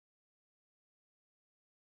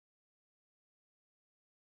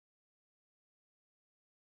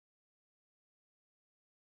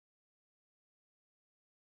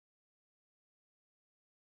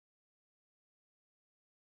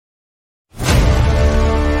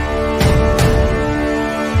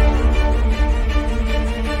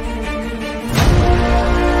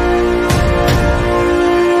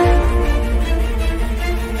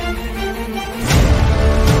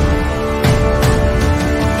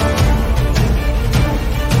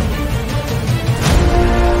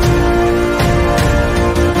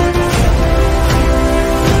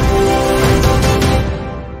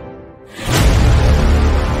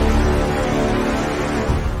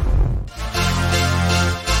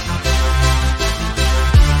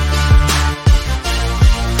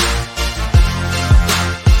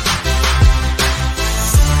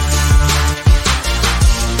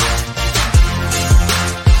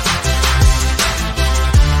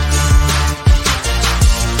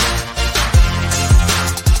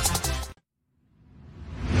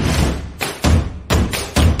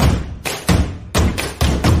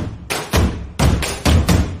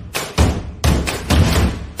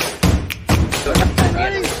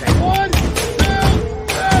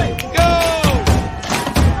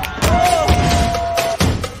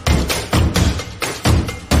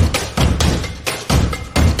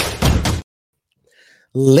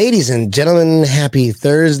Ladies and gentlemen, happy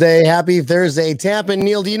Thursday. Happy Thursday, Tampa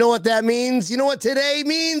Neil. Do you know what that means? You know what today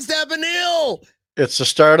means, Tampa Neil? It's the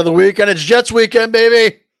start of the weekend. It's Jets weekend,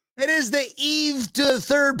 baby. It is the eve to the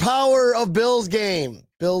third power of Bills game.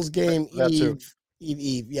 Bills game That too. eve.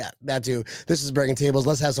 Eve. Yeah, that too. This is Breaking Tables.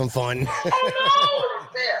 Let's have some fun. Oh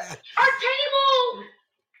no! Our table!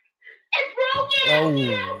 It's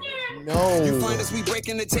broken! No. You find us, we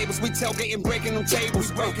breaking the tables, we tailgating, breaking them tables.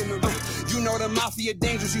 You know the mafia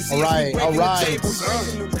dangerous, you see All right, us, we breaking all right. the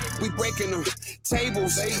tables. We breaking them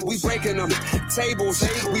tables, we breaking them tables,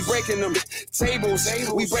 we breaking them tables,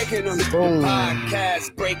 we breaking them. Boom.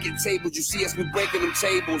 Podcast, breaking tables, you see us, we breaking them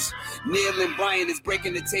tables. Neil and Brian is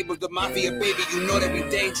breaking the tables, the mafia, baby, you know that we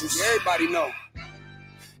dangerous. Everybody know.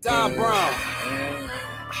 Don Brown.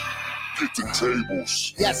 Get the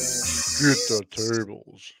tables. Yes. Get the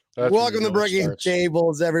tables. That's Welcome when to it Breaking starts.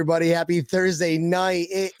 Tables, everybody. Happy Thursday night.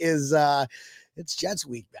 It is it's Jets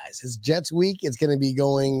week, guys. It's Jets week. It's going to be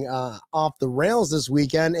going off the rails this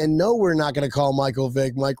weekend. And no, we're not going to call Michael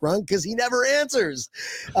Vick Mike Run because he never answers.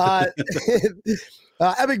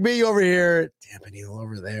 Epic B over here, Tampa Neil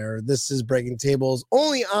over there. This is Breaking Tables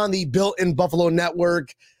only on the Built in Buffalo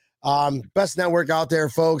Network. Best network out there,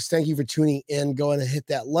 folks. Thank you for tuning in. Go ahead and hit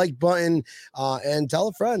that like button and tell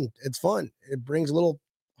a friend. It's fun. It brings a little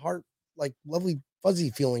heart, like lovely fuzzy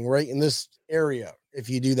feeling right in this area if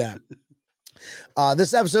you do that.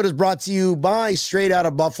 This episode is brought to you by Straight Out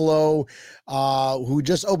of Buffalo, who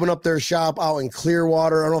just opened up their shop out in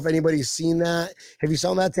Clearwater. I don't know if anybody's seen that. Have you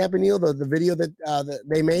seen that, Tampa Neil, the video that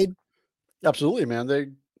they made? Absolutely, man.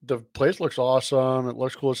 The place looks awesome. It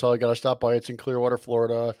looks cool as hell. You got to stop by. It's in Clearwater,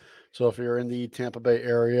 Florida. So if you're in the Tampa Bay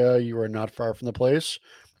area, you are not far from the place.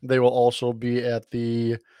 They will also be at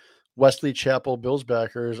the Wesley Chapel Bills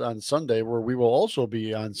backers on Sunday, where we will also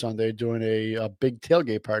be on Sunday doing a big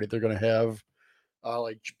tailgate party. They're going to have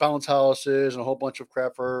like bounce houses and a whole bunch of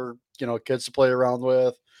crap for kids to play around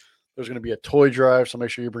with. There's going to be a toy drive, so make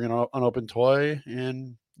sure you bring an unopened toy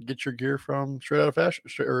and get your gear from Straight Out of Fashion.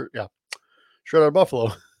 Straight Out of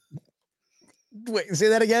Buffalo. Wait, say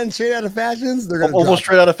that again. Straight Out of Fashions. They're gonna almost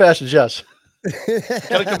Straight Out of Fashions. Yes, drop.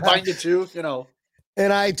 kind of combined the two.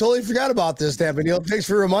 And I totally forgot about this, Tampa Neil. Thanks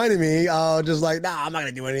for reminding me. Just like, nah, I'm not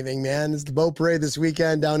gonna do anything, man. It's the boat parade this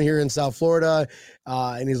weekend down here in South Florida.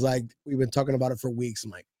 And he's like, we've been talking about it for weeks.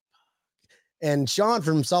 I'm like, and Sean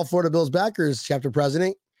from South Florida Bills Backers chapter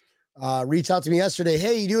president reached out to me yesterday.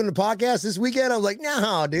 Hey, you doing the podcast this weekend? I was like,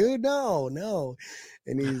 no, dude, no.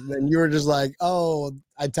 And then you were just like, oh,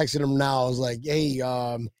 I texted him now. I was like, hey,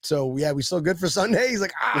 so yeah, we still good for Sunday? He's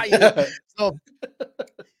like, yeah. So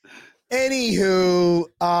anywho,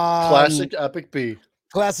 Classic Epic B.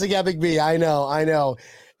 Classic Epic B. I know.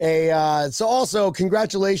 So also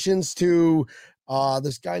congratulations to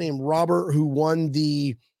this guy named Robert who won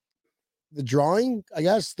the drawing. I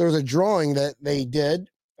guess there was a drawing that they did.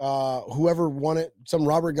 Whoever won it, some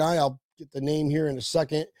Robert guy, I'll get the name here in a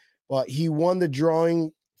second, but he won the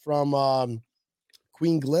drawing from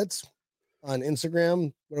Queen Glitz on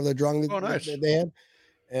Instagram, whatever the drawing nice. that they had.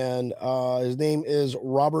 And his name is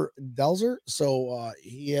Robert Delzer. So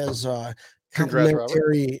he has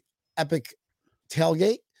complimentary epic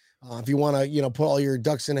tailgate. If you want to, put all your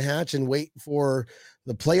ducks in a hatch and wait for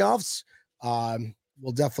the playoffs,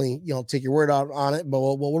 we'll definitely, take your word out on it. But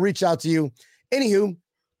we'll reach out to you. Anywho,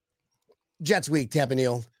 Jets week, Tampa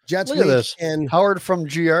Neil. Jets Look week. At this. And Howard from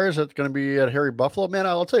GR is going to be at Harry Buffalo. Man,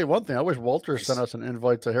 I'll tell you one thing. I wish Walter sent us an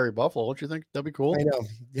invite to Harry Buffalo. Don't you think that'd be cool? I know.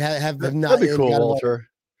 That'd be cool, Walter.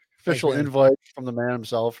 Official invite from the man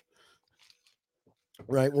himself.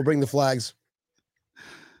 Right. We'll bring the flags.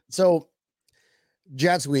 So,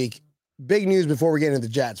 Jets week. Big news before we get into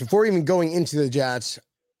the Jets. Before even going into the Jets,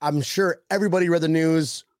 I'm sure everybody read the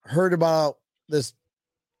news, heard about this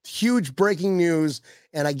huge breaking news,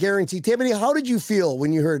 and I guarantee, Tiffany, how did you feel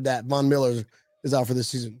when you heard that Von Miller is out for this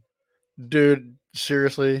season? Dude,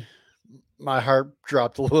 seriously, my heart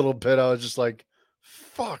dropped a little bit. I was just like,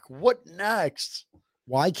 fuck, what next?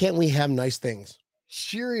 Why can't we have nice things?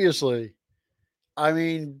 Seriously. I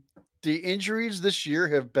mean, the injuries this year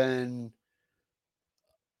have been,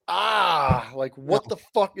 what the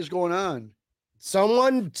fuck is going on?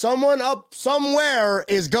 Someone up somewhere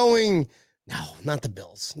is going, no, not the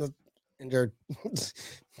Bills. And they're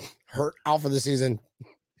hurt out for the season.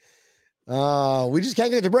 We just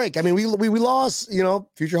can't get the break. I mean, we lost,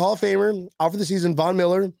 future Hall of Famer out for the season, Von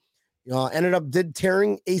Miller. Ended up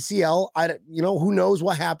tearing ACL. Who knows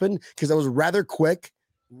what happened because that was rather quick,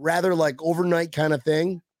 rather like overnight kind of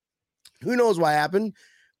thing. Who knows what happened?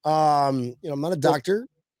 I'm not a doctor.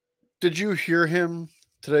 Did you hear him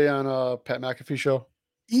today on Pat McAfee show?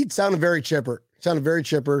 He sounded very chipper. Sounded very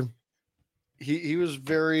chipper. He was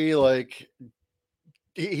very like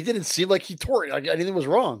he didn't seem like he tore it. Like anything was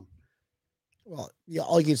wrong. Well, yeah,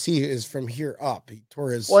 all you can see is from here up. He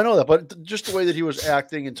tore his. Well, I know that, but just the way that he was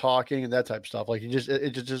acting and talking and that type of stuff, like it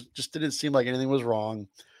just didn't seem like anything was wrong.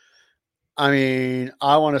 I mean,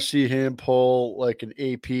 I want to see him pull like an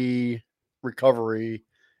AP recovery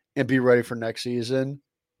and be ready for next season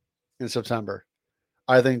in September.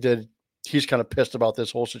 I think that he's kind of pissed about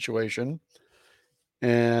this whole situation,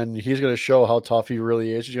 and he's going to show how tough he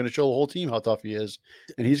really is. He's going to show the whole team how tough he is,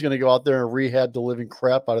 and he's going to go out there and rehab the living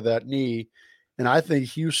crap out of that knee. And I think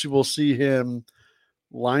Houston will see him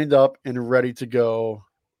lined up and ready to go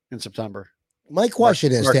in September. My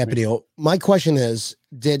question is, Tapio, my question is,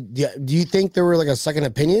 do you think there were like a second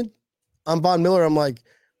opinion on Von Miller? I'm like,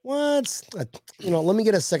 what? Let me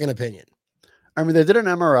get a second opinion. I mean, they did an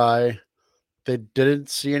MRI. They didn't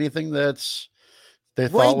see anything they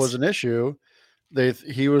thought was an issue.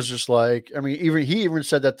 He was just like, I mean, he even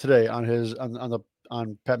said that today on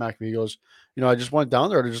Pat McAfee. He goes, I just went down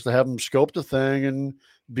there to have him scope the thing and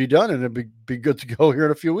be done, and it'd be good to go here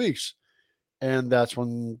in a few weeks. And that's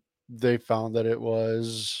when they found that it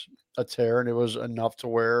was a tear, and it was enough to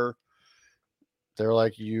where they're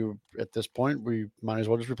like, at this point, we might as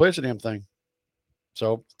well just replace the damn thing.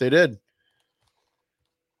 So they did.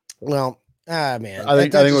 Well, man, I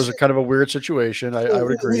think it was a kind of a weird situation. I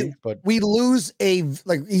would agree, but we lose he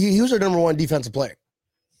was our number one defensive player.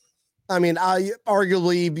 I mean,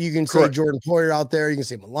 arguably you can say Jordan Poyer out there. You can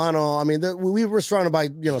say Milano. I mean, we were surrounded by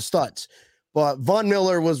studs, but Von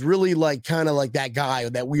Miller was really like kind of like that guy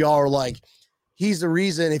that we are like. He's the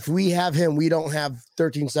reason if we have him, we don't have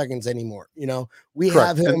 13 seconds anymore. We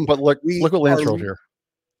have him. But look what Lance wrote here.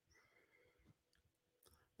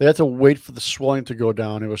 They had to wait for the swelling to go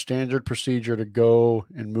down. It was standard procedure to go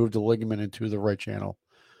and move the ligament into the right channel.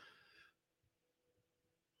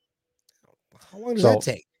 How long does that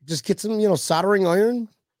take? Just get some, soldering iron.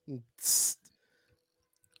 I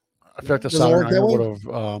feel like the soldering iron would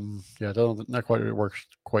have, not quite works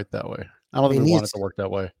quite that way. I don't think we want it to work that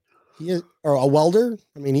way. He is, or a welder.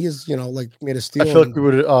 I mean, he is, like made of steel. I feel like we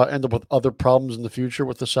would end up with other problems in the future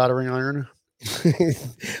with the soldering iron.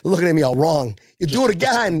 Looking at me all wrong. You do it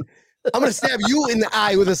again. I'm gonna stab you in the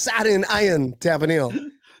eye with a soldering iron, Tapanil.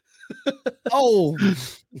 Oh.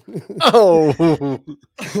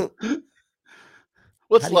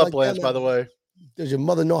 What's left, Lance, by the way? Does your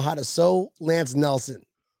mother know how to sew? Lance Nelson.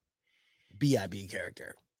 BIB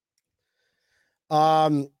character.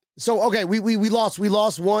 So okay, we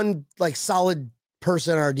lost one like solid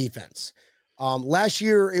person on our defense. Last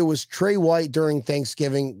year it was Trey White during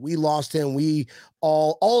Thanksgiving. We lost him. We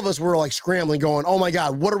all of us were like scrambling, going, "Oh my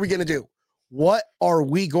God, what are we gonna do? What are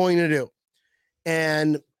we going to do?"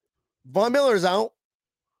 And Von Miller's out.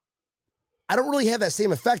 I don't really have that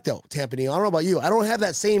same effect though, Tampany. I don't know about you. I don't have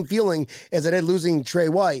that same feeling as I did losing Trey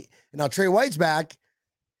White. And now Trey White's back,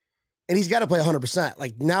 and he's got to play 100%.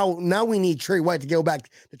 Like now we need Trey White to go back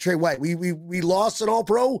to Trey White. We lost an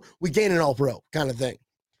All-Pro, we gained an All-Pro kind of thing.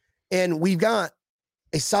 And we've got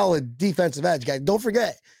a solid defensive edge, guys. Don't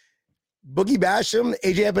forget, Boogie Basham,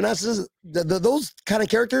 AJ Epinesa, those kind of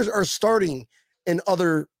characters are starting in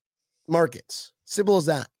other markets. Simple as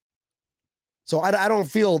that. So I don't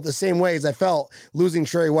feel the same way as I felt losing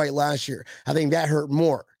Trey White last year. I think that hurt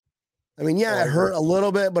more. I mean, yeah, it hurt a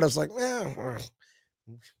little bit, but it's like, we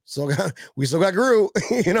still got Groot.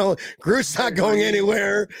 Groot's not going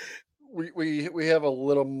anywhere. We have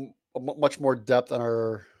much more depth on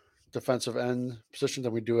our defensive end position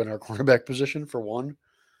than we do in our cornerback position, for one.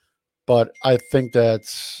 But I think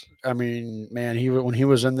that's, I mean, man, when he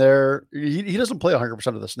was in there, he doesn't play 100%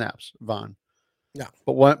 of the snaps, Von. No.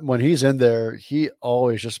 But when he's in there, he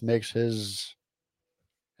always just makes himself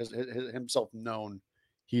known.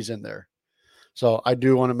 He's in there. So I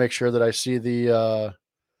do want to make sure that I see the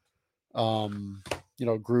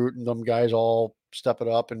Groot and them guys all step it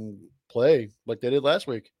up and play like they did last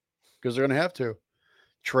week, because they're going to have to.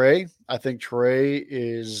 I think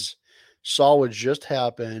Trey saw what just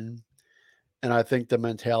happened, and I think the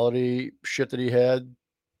mentality shit that he had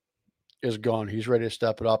is gone. He's ready to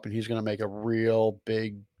step it up, and he's going to make a real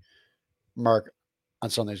big mark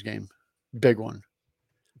on Sunday's game. Big one.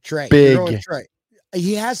 Trey. Big. Trey.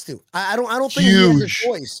 He has to. I don't think he has a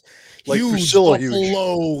choice. Like huge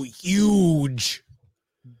Buffalo, huge.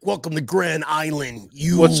 Welcome to Grand Island.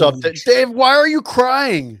 Huge. What's up, Dave? Why are you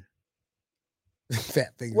crying?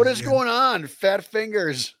 Fat fingers. What is going on? Fat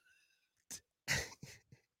fingers.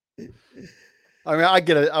 I mean, I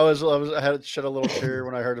get it. I had to shed a little tear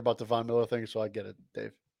when I heard about the Von Miller thing, so I get it,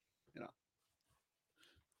 Dave.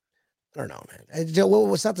 I don't know, man.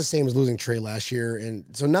 It's not the same as losing Trey last year, and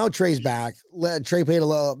so now Trey's back. Trey played a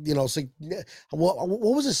little, So what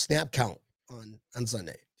was his snap count on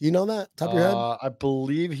Sunday? Do you know that top of your head? I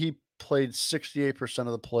believe he played 68%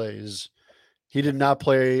 of the plays. He did not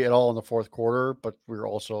play at all in the fourth quarter, but we were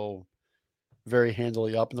also very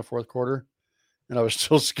handily up in the fourth quarter, and I was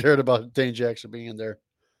still scared about Dane Jackson being in there.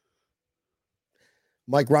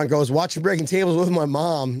 Mike Ron goes, watching Breaking Tables with my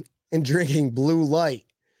mom and drinking Blue Light.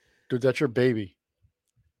 Dude, that's your baby.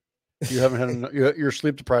 You haven't had enough, you're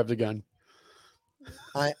sleep deprived again.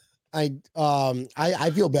 I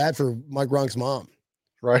feel bad for Mike Ronk's mom.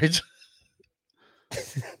 Right?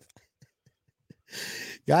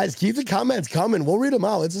 Guys, keep the comments coming. We'll read them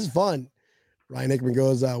out. This is fun. Ryan Hickman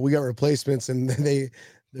goes, we got replacements and they're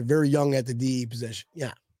very young at the DE position.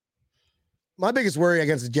 Yeah. My biggest worry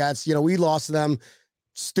against the Jets, we lost to them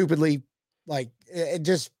stupidly. Like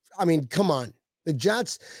come on. The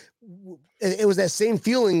Jets, it was that same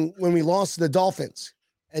feeling when we lost to the Dolphins.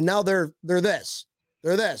 And now they're this.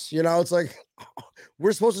 They're this. It's like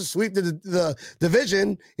we're supposed to sweep the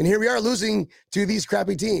division, and here we are losing to these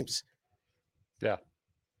crappy teams. Yeah.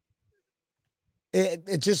 It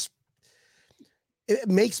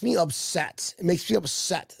makes me upset. It makes me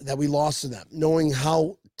upset that we lost to them, knowing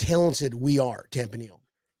how talented we are, Tampanil.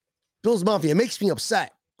 Bills Mafia, it makes me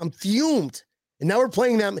upset. I'm fumed. And now we're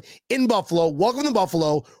playing them in Buffalo. Welcome to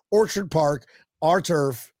Buffalo, Orchard Park, our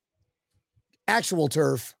turf, actual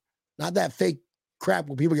turf, not that fake crap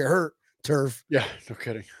where people get hurt turf. Yeah, no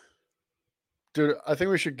kidding. Dude, I think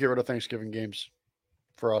we should get rid of Thanksgiving games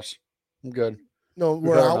for us. I'm good. No,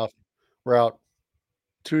 we're out. Enough. We're out.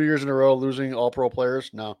 2 years in a row losing all pro players.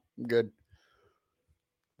 No, I'm good.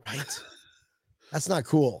 Right. That's not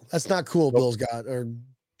cool. That's not cool, Nope. Bills God or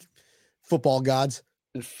football gods.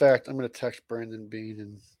 In fact, I'm going to text Brandon Bean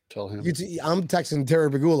and tell him. I'm texting Terry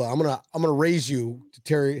Bagula. I'm gonna raise you to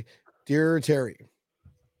Terry, dear Terry.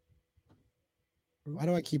 Why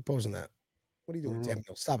do I keep posing that? What are you doing,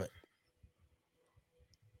 Tampanil? Stop it.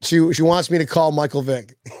 She wants me to call Michael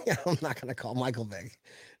Vick. I'm not gonna call Michael Vick.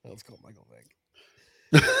 Let's call Michael Vick.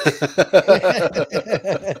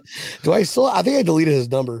 I think I deleted his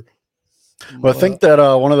number. Well, I think that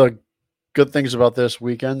one of the good things about this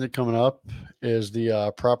weekend coming up is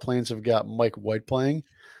the Prop Planes have got Mike White playing.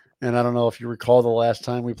 And I don't know if you recall the last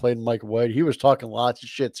time we played Mike White. He was talking lots of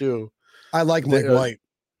shit too. I like Mike White.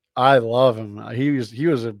 I love him. He was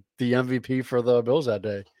the MVP for the Bills that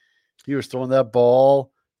day. He was throwing that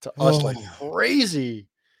ball to us like crazy.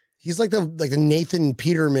 He's like the Nathan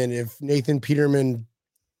Peterman if Nathan Peterman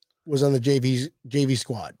was on the JV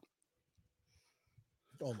squad.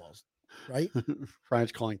 Almost, right?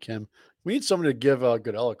 Ryan's calling Kim. We need somebody to give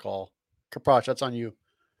Goodell a call. Kaproch, that's on you.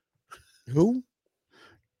 Who?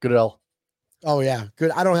 Goodell. Oh yeah,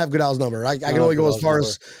 good. I don't have Goodell's number. I can only go as far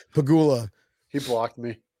as Pagula. He blocked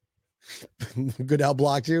me. Goodell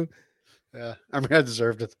blocked you. Yeah, I mean I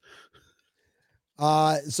deserved it.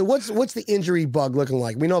 So what's the injury bug looking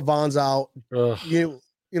like? We know Vaughn's out.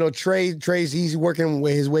 Trey's he's working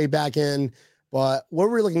his way back in. But what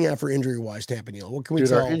are we looking at for injury wise, Tampanil? What can we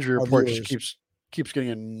tell? Our injury report just keeps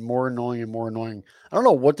getting more annoying and more annoying. I don't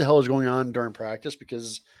know what the hell is going on during practice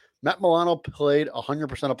because Matt Milano played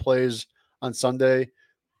 100% of plays on Sunday.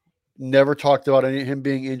 Never talked about him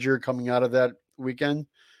being injured coming out of that weekend.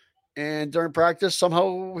 And during practice,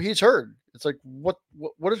 somehow he's hurt. It's like, what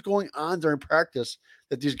is going on during practice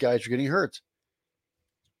that these guys are getting hurt?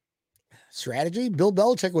 Strategy? Bill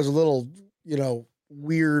Belichick was a little,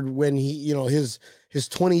 weird when he, his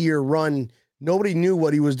 20-year run, nobody knew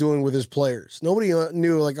what he was doing with his players. Nobody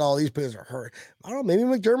knew these players are hurt. I don't know. Maybe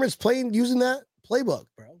McDermott's using that playbook,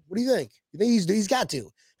 bro. What do you think? You think he's got to?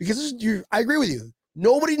 Because I agree with you.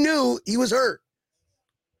 Nobody knew he was hurt.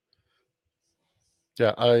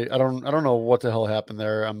 Yeah, I don't know what the hell happened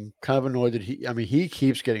there. I'm kind of annoyed that he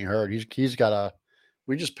keeps getting hurt.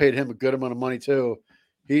 We just paid him a good amount of money too.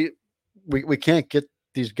 We can't get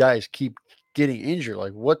these guys keep getting injured.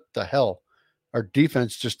 Like what the hell? Our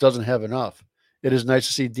defense just doesn't have enough. It is nice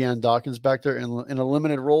to see Deion Dawkins back there in a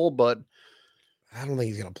limited role, but I don't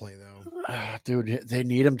think he's gonna play though. Dude, they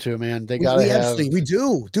need him to, man. They we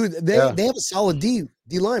do. Dude, they have a solid D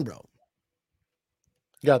line, bro.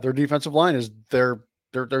 Yeah, their defensive line is their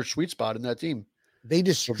sweet spot in that team. They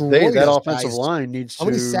destroyed that offensive line needs how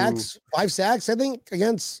many sacks? 5 sacks, I think,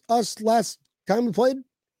 against us last time we played.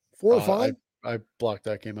 4 or 5. I blocked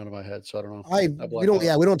that game out of my head, so I don't know.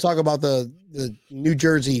 We don't talk about the New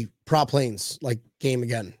Jersey Prop Plains game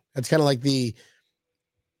again. That's kind of like the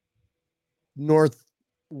Northeast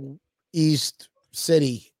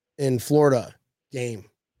City in Florida game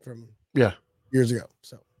from years ago.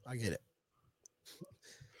 So I get it.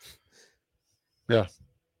 Yeah.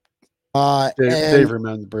 And Dave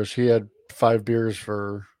remembers he had 5 beers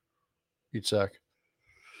for each sack.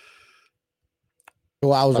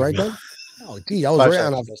 well, I was right then. Oh, gee, I was 5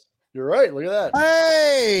 right on. sacks. You're right. Look at that.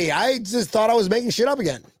 Hey, I just thought I was making shit up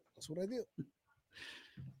again. That's what I do.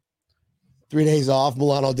 3 days off.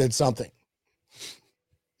 Milano did something.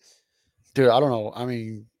 Dude, I don't know. I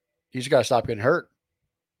mean, he's got to stop getting hurt.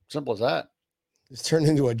 Simple as that. It's turned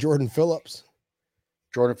into a Jordan Phillips.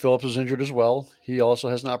 Jordan Phillips is injured as well. He also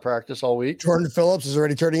has not practiced all week. Jordan Phillips is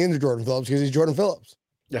already turning into Jordan Phillips because he's Jordan Phillips.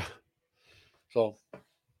 Yeah. So,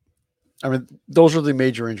 I mean, those are the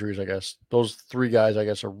major injuries, I guess. Those 3 guys, I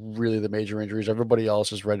guess, are really the major injuries. Everybody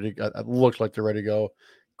else is ready to go. It looks like they're ready to go.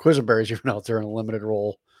 Quisenberry's even out there in a limited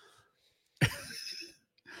role.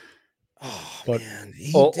 Oh, But man.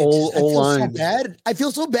 I feel so bad. I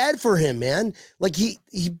feel so bad for him, man. Like he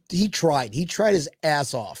tried. He tried his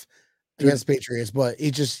ass off against Patriots, but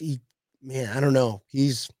man, I don't know.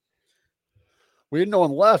 We had no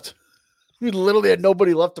one left. We literally had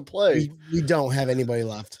nobody left to play. We don't have anybody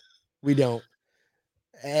left. We don't.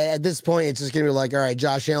 At this point, it's just gonna be like, all right,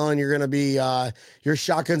 Josh Allen, you're gonna be your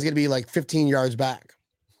shotgun's gonna be like 15 yards back,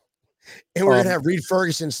 and we're gonna have Reed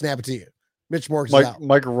Ferguson snap it to you. Mitch Morks is out.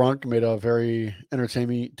 Mike Runk made a very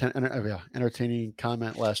entertaining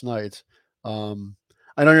comment last night. I know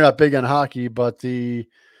you're not big on hockey, but the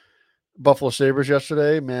Buffalo Sabres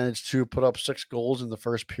yesterday managed to put up 6 goals in the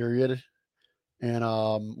first period. And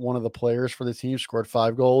one of the players for the team scored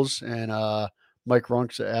 5 goals. And Mike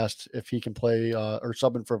Runk asked if he can play or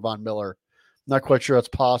subbing for Von Miller. Not quite sure that's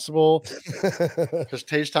possible because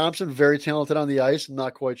Tage Thompson, very talented on the ice. I'm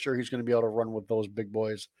not quite sure he's going to be able to run with those big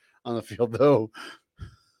boys on the field, though.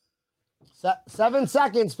 7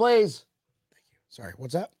 seconds, please. Thank you. Sorry,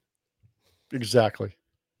 what's that? Exactly.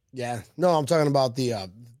 Yeah. No, I'm talking about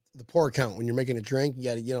the pour count. When you're making a drink, you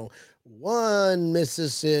got to, 1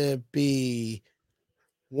 Mississippi,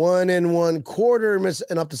 1 1/4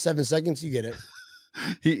 and up to 7 seconds. You get it.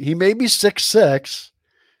 He may be 6'6".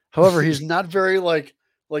 However, he's not very like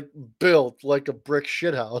built like a brick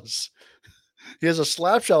shithouse. He has a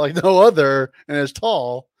slap shot like no other and is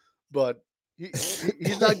tall, but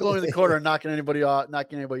he's not going to the corner and knocking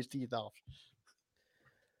anybody's teeth off.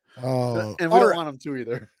 And we don't want him to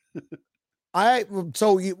either.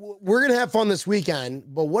 We're gonna have fun this weekend,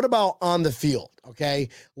 but what about on the field? Okay,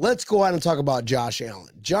 let's go out and talk about Josh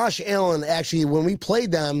Allen. Josh Allen, actually, when we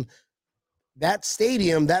played them, that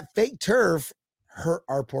stadium, that fake turf, hurt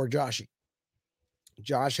our poor Joshy.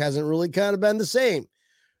 Josh hasn't really kind of been the same.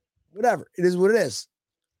 Whatever, it is what it is.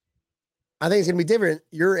 I think it's gonna be different.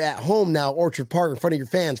 You're at home now, Orchard Park, in front of your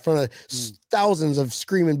fans, in front of thousands of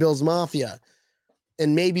screaming Bills Mafia,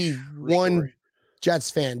 and maybe one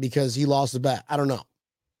Jets fan because he lost the bet. I don't know.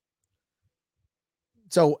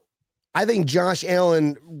 So I think Josh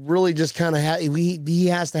Allen really just kind of he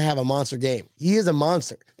has to have a monster game. He is a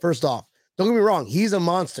monster. First off, don't get me wrong. He's a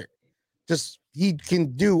monster. Just he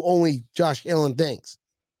can do only Josh Allen things.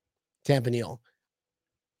 Campanile.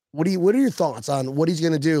 What are your thoughts on what he's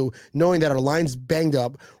going to do, knowing that our line's banged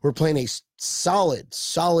up? We're playing a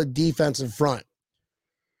solid defensive front.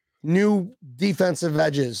 New defensive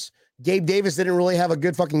edges. Gabe Davis didn't really have a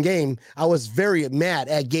good fucking game. I was very mad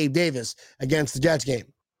at Gabe Davis against the Jets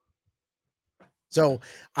game. So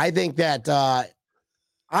I think that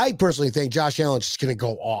I personally think Josh Allen's just going to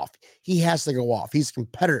go off. He has to go off. He's a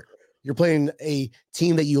competitor. You're playing a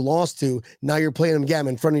team that you lost to. Now you're playing them again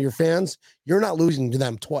in front of your fans. You're not losing to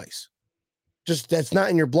them twice. Just that's not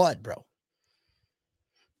in your blood, bro.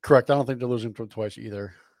 Correct. I don't think they're losing to them twice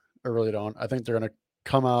either. I really don't. I think they're going to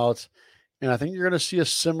come out, and I think you're going to see a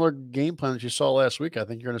similar game plan that you saw last week. I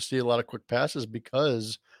think you're going to see a lot of quick passes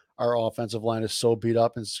because our offensive line is so beat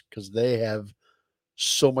up and because they have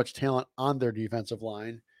so much talent on their defensive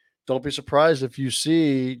line. Don't be surprised if you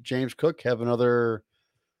see James Cook have another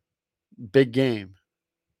big game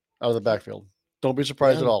out of the backfield. Don't be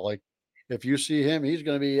surprised at all. Like if you see him, he's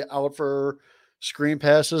going to be out for screen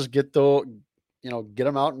passes, get him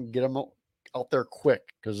out and get him out there quick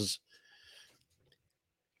because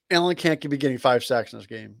Allen can't be getting 5 sacks in this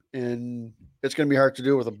game, and it's going to be hard to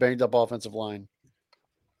do with a banged up offensive line.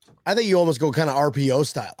 I think you almost go kind of RPO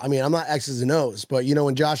style. I mean, I'm not X's and O's, but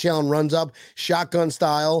when Josh Allen runs up shotgun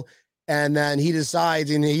style, and then he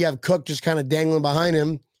decides, and you have Cook just kind of dangling behind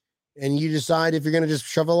him, and you decide if you're going to just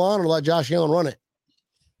shovel on or let Josh Allen run it.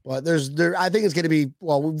 But I think it's going to be,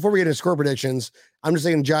 well, before we get into score predictions, I'm just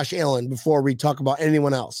saying Josh Allen before we talk about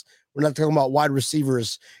anyone else. We're not talking about wide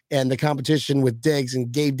receivers and the competition with Diggs, and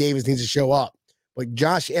Gabe Davis needs to show up. But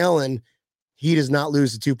Josh Allen, he does not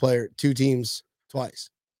lose to two teams twice.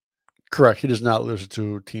 Correct. He does not lose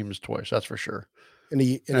to teams twice. That's for sure. in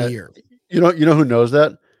a year. You know who knows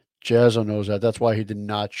that? Jazzo knows that. That's why he did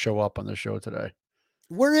not show up on the show today.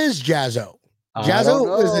 Where is Jazzo? I don't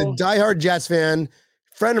Jazzo is a know. diehard Jets fan,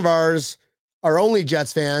 friend of ours, our only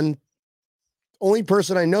Jets fan, only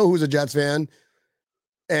person I know who's a Jets fan,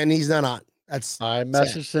 and he's not on. That's I sad.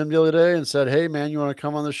 messaged him the other day and said, "Hey man, you want to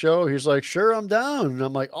come on the show?" He's like, "Sure, I'm down." And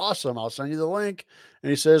I'm like, "Awesome, I'll send you the link." And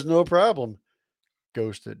he says, "No problem."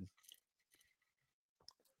 Ghosted.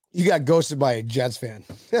 You got ghosted by a Jets fan.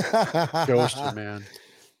 Ghosted, man.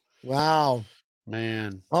 Wow.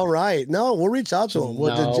 Man. All right. No, we'll reach out to So him.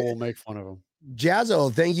 now we'll make fun of him.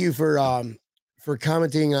 Jazzo, thank you for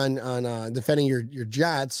commenting on defending your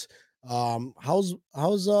Jets. How's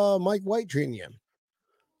Mike White treating you?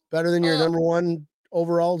 Better than your number one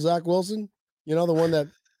overall, Zach Wilson? You know, the one that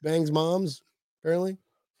bangs moms, apparently.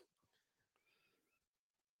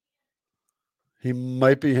 He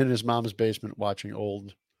might be in his mom's basement watching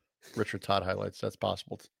old Richard Todd highlights. That's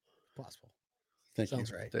possible. Possible. Thank Sounds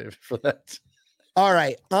you, right. Dave, for that. All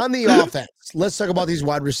right. On the offense, let's talk about these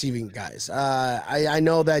wide receiving guys. I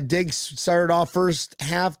know that Diggs started off first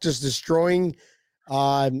half just destroying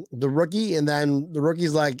the rookie, and then the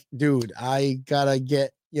rookie's like, dude, I gotta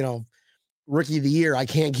get, rookie of the year. I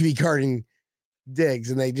can't be guarding Diggs.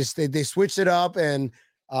 And they switched it up, and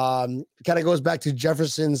kind of goes back to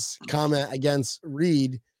Jefferson's comment against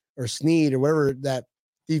Reed or Snead or whatever that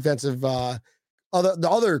defensive the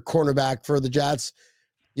other cornerback for the Jets.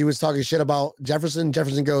 He was talking shit about Jefferson.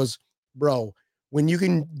 Jefferson goes, bro, when you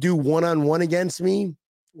can do one-on-one against me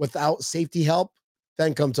without safety help,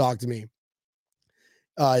 then come talk to me.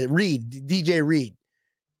 DJ Reed.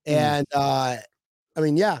 And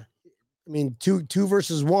two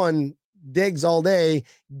versus one, Diggs all day,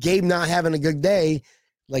 Gabe not having a good day.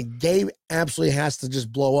 Like, Gabe absolutely has to just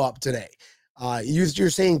blow up today. You're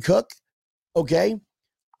saying Cook. Okay.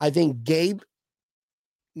 I think Gabe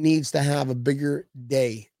needs to have a bigger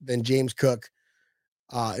day than James Cook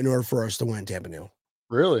in order for us to win Tampa New.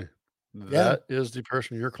 Really? That is the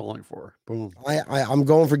person you're calling for. Boom. I'm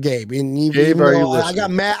going for Gabe. And Gabe, are you listening?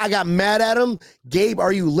 I got mad at him. Gabe,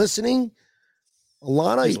 are you listening?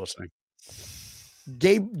 Alana, he's listening.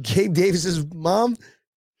 Gabe Davis's mom,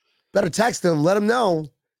 better text him. Let him know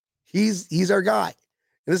he's our guy.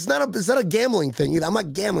 And it's not a gambling thing either. I'm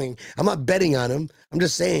not gambling. I'm not betting on him. I'm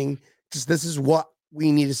just saying this is what we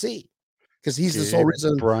need to see, because he's the sole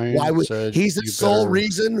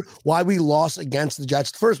reason why we lost against the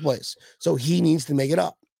Jets in the first place. So he needs to make it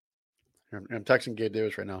up. I'm texting Gabe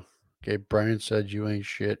Davis right now. Gabe Bryant said you ain't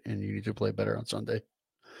shit and you need to play better on Sunday.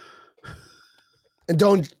 And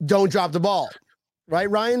don't drop the ball. Right,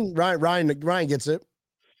 Ryan? Ryan gets it.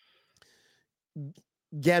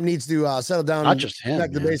 Gab needs to settle down. Not just him.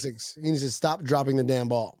 Back to the basics. He needs to stop dropping the damn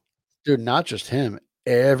ball. Dude, not just him.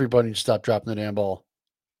 Everybody needs to stop dropping the damn ball.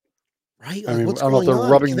 Right? I mean, what's I don't know if going they're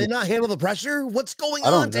on? rubbing. Can they not handle the pressure? What's going I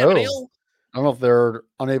on, don't know. Daniel? I don't know if they're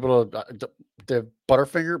unable to. They have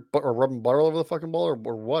Butterfinger or rubbing butter over the fucking ball or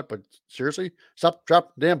what. But seriously, stop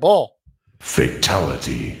dropping the damn ball.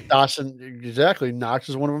 Fatality. Dawson, exactly. Knox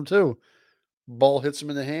is one of them too. Ball hits him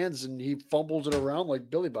in the hands and he fumbles it around like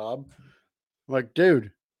Billy Bob. I'm like,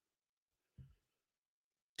 dude,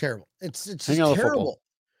 terrible. It's just Football. terrible.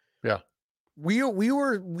 Yeah, we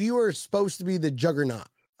were supposed to be the juggernaut.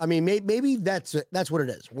 I mean, maybe that's what it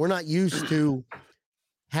is. We're not used to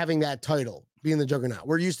having that title, being the juggernaut.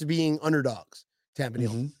 We're used to being underdogs. Tampa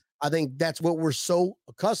New. I think that's what we're so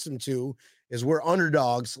accustomed to. Is we're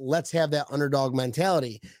underdogs. Let's have that underdog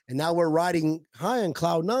mentality. And now we're riding high on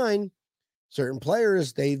cloud nine. Certain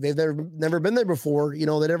players, they've never been there before. They've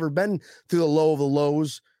never been through the low of the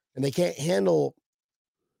lows, and they can't handle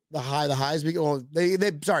the highs. Because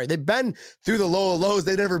they've been through the low of lows.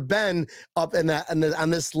 They've never been up in that on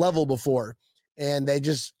this level before, and they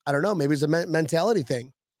just, I don't know. Maybe it's a mentality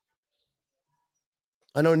thing.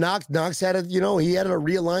 I know Knox had it. He had to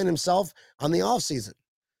realign himself on the offseason.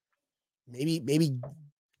 Maybe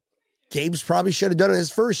Gabe's probably should have done it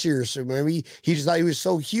his first year. So maybe he just thought he was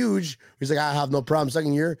so huge. He's like, I have no problem.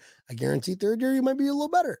 Second year, I guarantee third year, he might be a little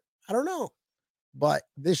better. I don't know. But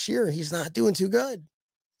this year, he's not doing too good.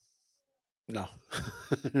 No,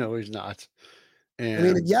 no, he's not. And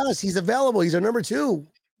I mean, yes, he's available. He's our number 2.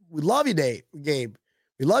 We love you, Gabe.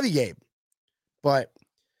 We love you, Gabe. But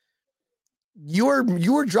you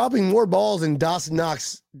were dropping more balls than Dawson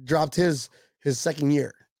Knox dropped his second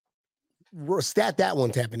year. Stat that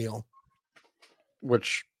one, Tampanil.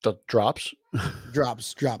 Which the drops?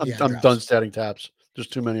 Drops. I'm done statting taps. There's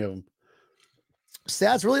too many of them.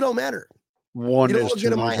 Stats really don't matter. One you don't is look too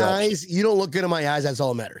good in many my drops. eyes. You don't look good in my eyes. That's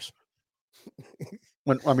all that matters.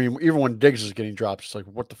 Even when Diggs is getting dropped, it's like,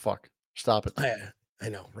 what the fuck? Stop it. I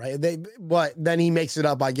know, right? But then he makes it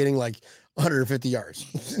up by getting like 150 yards.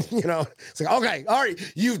 It's like, okay, all right,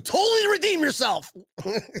 you totally redeemed yourself.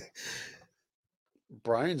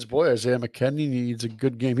 Brian's boy, Isaiah McKinney, needs a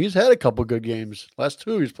good game. He's had a couple good games. Last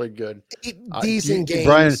 2, he's played good. Decent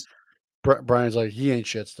games. Brian's like, he ain't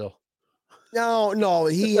shit still. No,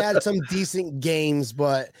 he had some decent games,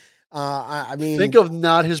 but I mean, think of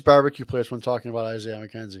not his barbecue place when talking about Isaiah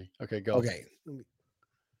McKenzie. Okay, go. Okay.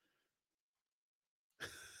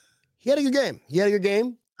 He had a good game.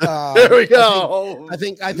 There we go. I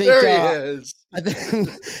think there he is.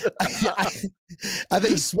 I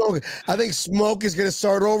think Smoke is going to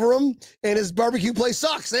start over him, and his barbecue place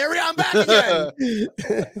sucks. There we are. I'm back again.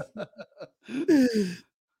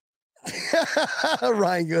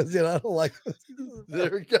 Ryan goes, I don't like it. There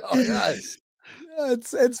we go. Yes.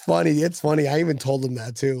 It's funny. It's funny. I even told him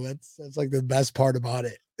that too. That's like the best part about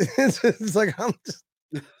it. It's like, I'm just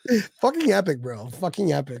fucking epic, bro.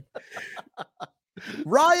 Fucking epic.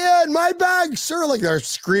 Ryan, my bag, sir. Like they're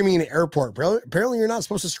screaming in the airport. Apparently, you're not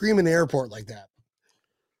supposed to scream in the airport like that.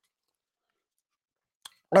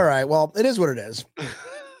 All right. Well, it is what it is.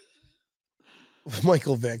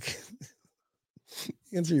 Michael Vick.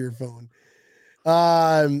 Answer your phone.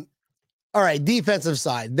 All right, defensive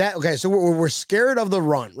side. Okay, so we're scared of the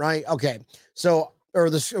run, right? Okay, so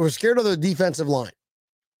we're scared of the defensive line.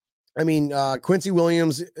 I mean, Quincy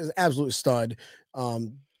Williams is an absolute stud.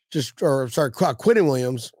 Quentin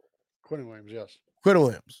Williams. Quentin Williams, yes. Quentin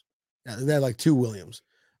Williams. Yeah, they had like 2 Williams.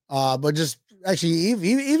 But just actually,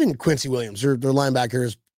 even Quincy Williams, their linebacker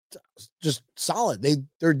is just solid.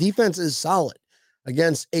 Their defense is solid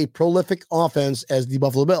against a prolific offense as the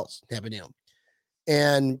Buffalo Bills, Tampa Bay.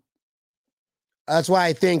 And that's why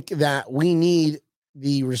I think that we need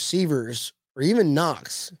the receivers or even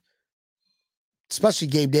Knox, especially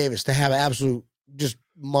Gabe Davis, to have an absolute just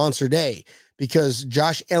monster day because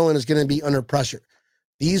Josh Allen is going to be under pressure.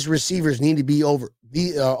 These receivers need to be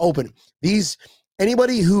open.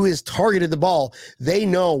 Anybody who is targeted the ball, they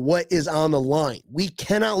know what is on the line. We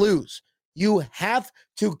cannot lose. You have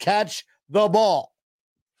to catch the ball.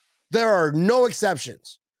 There are no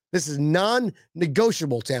exceptions. This is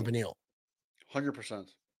non-negotiable, Tampa Neal. 100%.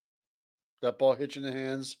 That ball hits you in the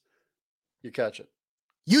hands, you catch it.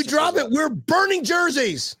 You drop it, we're burning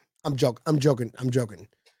jerseys. I'm joking.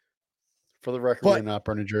 For the record, we're not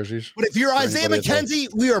burning jerseys. But if you're Isaiah McKenzie,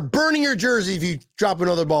 we are burning your jersey if you drop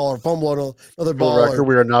another ball or fumble another ball. For the record,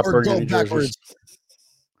 we are not burning any jerseys.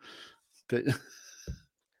 If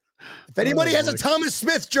anybody has a Thomas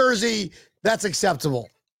Smith jersey, that's acceptable.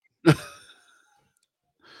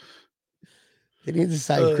 They need to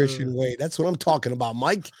sign Christian Wade. That's what I'm talking about,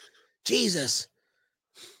 Mike. Jesus.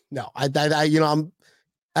 No, I'm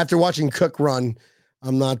after watching Cook run,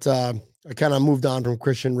 I'm not. I kind of moved on from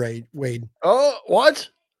Christian Wade. Oh, what?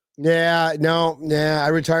 Yeah, no, yeah. I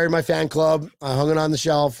retired my fan club. I hung it on the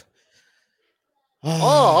shelf.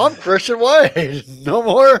 Oh, I'm Christian Wade. No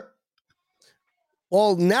more.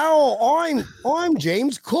 Well, now I'm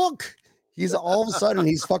James Cook. He's all of a sudden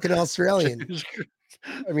he's fucking Australian.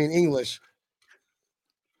 I mean English.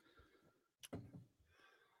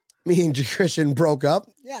 Me and Christian broke up.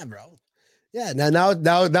 Yeah, bro. Yeah, now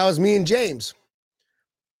that was me and James.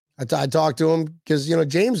 I talked to him because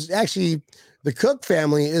James actually, the Cook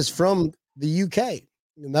family is from the UK,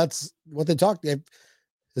 and that's what they talk.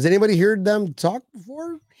 Has anybody heard them talk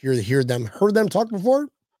before? Heard them talk before?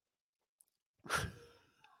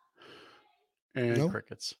 And no?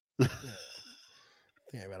 Crickets. Yeah,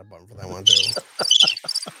 I got a button for that one too.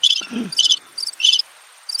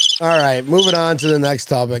 All right, moving on to the next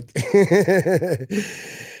topic.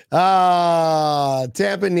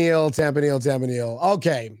 Tampa Neal.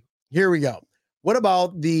 Okay, here we go. What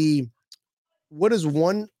is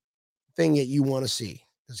one thing that you want to see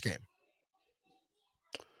this game?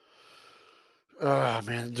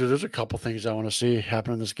 Man, dude, there's a couple things I want to see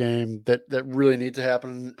happen in this game that really need to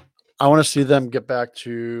happen. I want to see them get back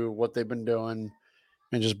to what they've been doing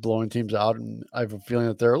and just blowing teams out. And I have a feeling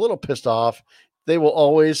that they're a little pissed off. They will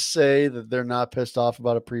always say that they're not pissed off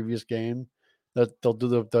about a previous game, that they'll do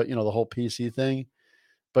the whole PC thing.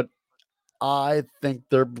 But I think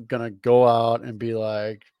they're going to go out and be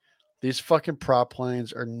like, these fucking prop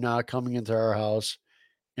planes are not coming into our house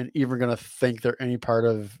and even going to think they're any part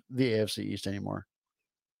of the AFC East anymore.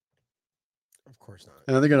 Of course not.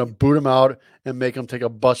 And then they're going to boot them out and make them take a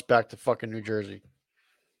bus back to fucking New Jersey.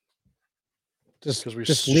 Just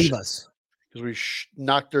leave us. Because we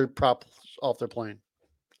knocked their props off their plane.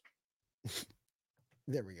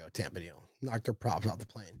 There we go. Tampa Neal. knocked their props off the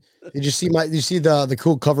plane. Did you see the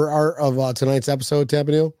cool cover art of tonight's episode,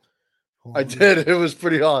 Tampanil? I did. It was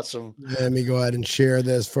pretty awesome. Let me go ahead and share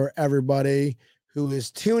this for everybody who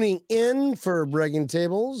is tuning in for Breaking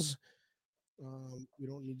Tables. We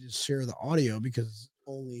don't need to share the audio because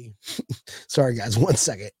only. Sorry, guys. 1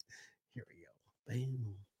 second. Here we go.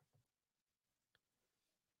 Bam.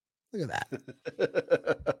 Look at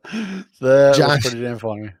that. That Josh, was pretty damn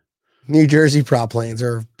funny. New Jersey prop planes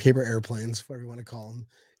or paper airplanes, whatever you want to call them.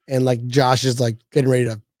 And like Josh is like getting ready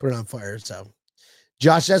to put it on fire. So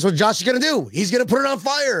Josh, that's what Josh is going to do. He's going to put it on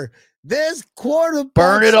fire. This quarter.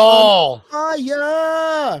 Burn it all.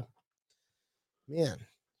 Fire. Man,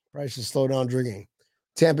 probably should slow down drinking.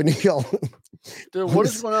 Tampanil. Dude, what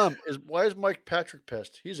is going on? Why is Mike Patrick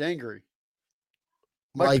pissed? He's angry.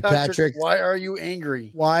 Mike Patrick, why are you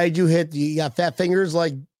angry? Why'd you hit? You got fat fingers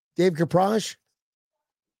like Dave Kaprosh?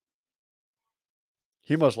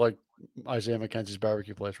 He must like Isaiah McKenzie's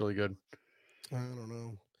barbecue place really good. I don't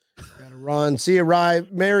know. Gotta run. See you, Ryan.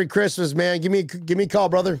 Merry Christmas, man. Give me a call,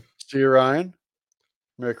 brother. See you, Ryan.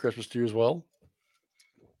 Merry Christmas to you as well.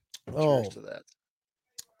 Oh, cheers to that.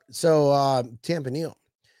 So Tampanil,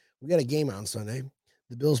 we got a game on Sunday.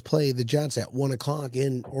 The Bills play the Jets at 1:00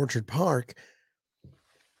 in Orchard Park.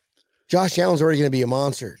 Josh Allen's already going to be a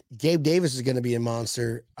monster. Gabe Davis is going to be a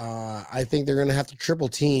monster. I think they're going to have to triple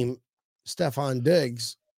team Stephon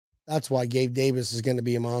Diggs. That's why Gabe Davis is going to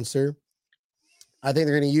be a monster. I think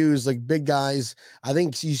they're going to use like big guys. I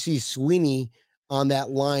think you see Sweeney on that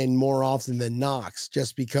line more often than Knox,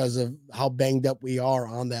 just because of how banged up we are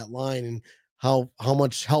on that line and how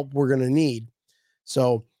much help we're going to need.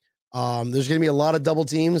 So there's going to be a lot of double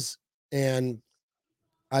teams, and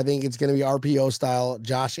I think it's going to be RPO style.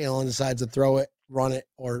 Josh Allen decides to throw it, run it,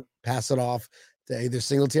 or pass it off to either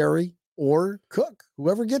Singletary or Cook.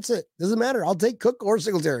 Whoever gets it, doesn't matter. I'll take Cook or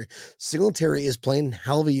Singletary. Singletary is playing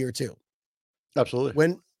hell of a year too.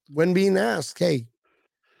 Absolutely. When being asked, hey,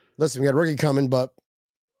 listen, we got a rookie coming, but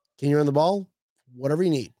can you run the ball? Whatever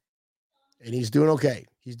you need. And he's doing okay.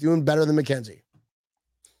 He's doing better than McKenzie.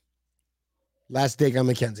 Last take on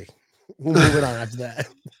McKenzie. We'll move it on after that.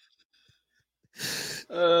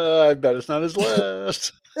 I bet it's not his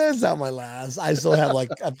last. It's not my last. I still have I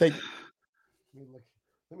think.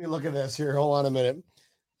 Let me look at this here. Hold on a minute.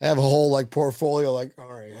 I have a whole portfolio.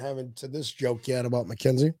 All right, I haven't said this joke yet about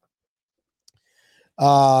McKenzie.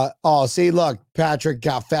 See, look, Patrick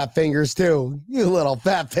got fat fingers too. You little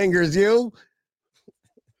fat fingers, you.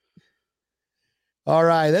 All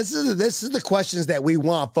right, this is the questions that we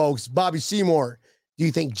want, folks. Bobby Seymour, do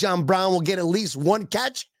you think John Brown will get at least one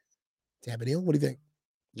catch? Tampanil, what do you think?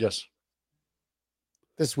 Yes.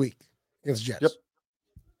 This week against the Jets.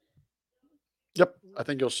 Yep. I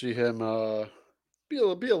think you'll see him be a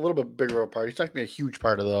little bit bigger of a part. He's not going to be a huge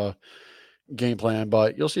part of the game plan,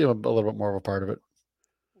 but you'll see him a little bit more of a part of it.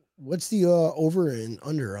 What's the over and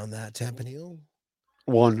under on that, Tampanil?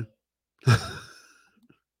 1.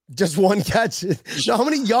 Just one catch. No, how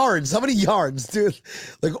many yards? How many yards, dude?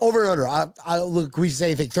 Over and under. I look. We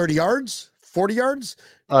say 30 yards, 40 yards.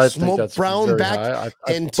 I Smoke think that's Brown back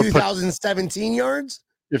high. in 2017 yards.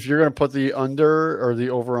 If you're going to put the under or the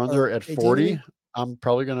over under at 40, 18? I'm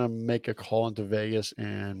probably going to make a call into Vegas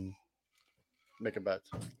and make a bet.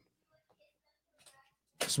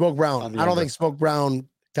 Smoke Brown. I don't think Smoke Brown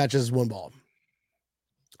catches one ball.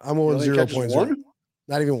 I'm going 0.0.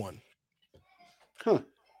 Not even one. Huh.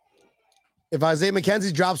 If Isaiah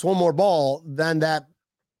McKenzie drops one more ball, then that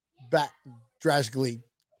drastically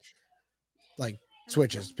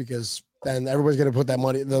switches, because then everybody's going to put the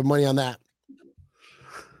money on that.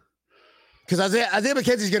 Because Isaiah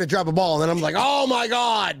McKenzie's going to drop a ball, and then I'm like, oh my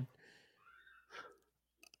God.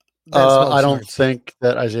 I don't think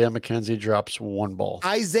that Isaiah McKenzie drops one ball.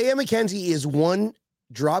 Isaiah McKenzie is one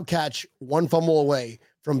drop catch, one fumble away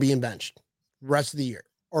from being benched rest of the year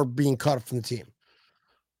or being cut from the team.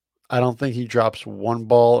 I don't think he drops one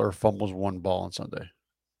ball or fumbles one ball on Sunday.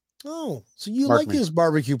 Oh, so you like his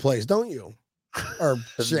barbecue place, don't you? Or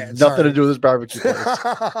nothing to do with his barbecue place.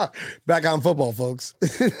 Back on football, folks.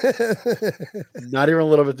 Not even a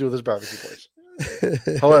little bit to do with his barbecue place.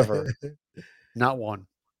 However, not one.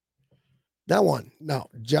 Not one. No,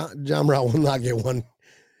 John Brown will not get one.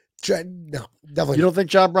 No, definitely. You don't think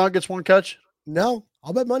John Brown gets one catch? No,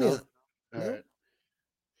 I'll bet money on it. All right.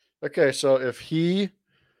 Okay, so if he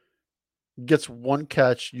gets one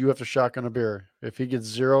catch, you have to shotgun a beer. If he gets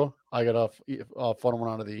 0, I got a funnel one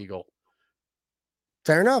out of the Eagle.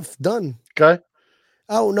 Fair enough. Done. Okay.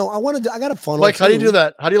 Oh no, I got a funnel. Mike, how do you do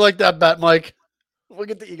that? How do you like that bet, Mike? We'll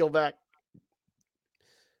get the Eagle back.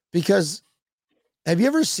 Because have you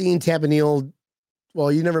ever seen Tampanil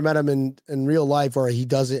well, you never met him in real life, or he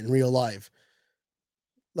does it in real life.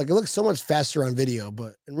 Like it looks so much faster on video,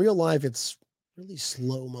 but in real life, it's really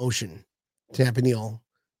slow motion. Tampa Neal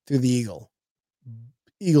through the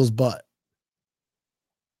Eagle's butt.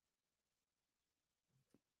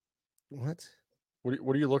 What?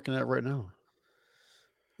 What are you looking at right now?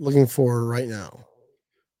 Looking for right now.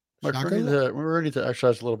 Mike, we need to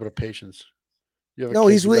exercise a little bit of patience. You have a No,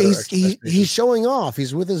 kid, he's you better he's exercise he's patience. showing off.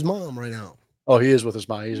 He's with his mom right now. Oh, he is with his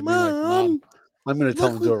mom. He's being like, Mom, I'm going to tell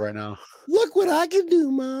him to do it right now. Look what I can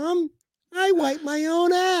do, Mom. I wipe my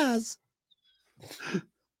own ass.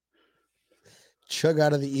 Chug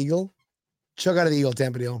out of the Eagle. Chug out of the Eagle,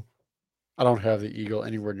 Tampa Neal. I don't have the Eagle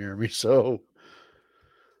anywhere near me, so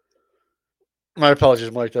my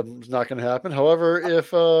apologies, Mike. That's not going to happen. However,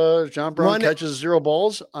 if John Brown catches 0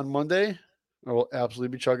 balls on Monday, I will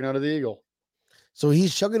absolutely be chugging out of the Eagle. So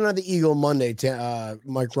he's chugging out of the Eagle Monday,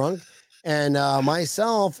 Mike Runk. And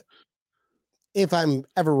myself, if I'm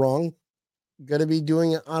ever wrong, going to be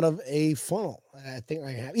doing it out of a funnel. I think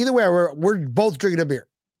I have. Either way, we're both drinking a beer.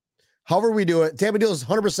 However we do it, Tampa Neal is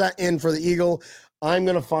 100% in for the Eagle. I'm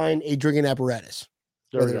going to find a drinking apparatus.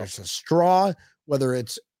 Whether it's a straw, whether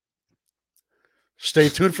it's... Stay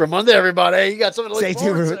tuned for Monday, everybody. You got something to look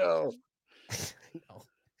forward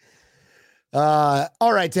to.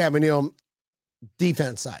 All right, Tampa Neal.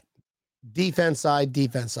 Defense side.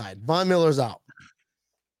 Von Miller's out.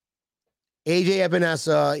 AJ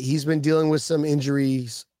Epinesa, he's been dealing with some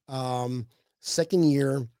injuries. Second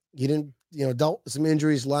year, he didn't, dealt with some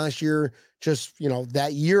injuries last year. Just,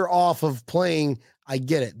 that year off of playing, I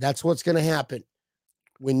get it. That's what's going to happen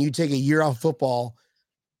when you take a year off football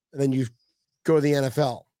and then you go to the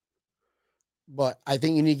NFL. But I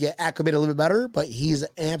think you need to get acclimated a little bit better, but he's an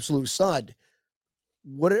absolute stud.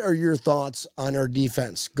 What are your thoughts on our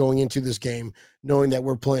defense going into this game, knowing that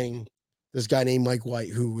we're playing this guy named Mike White,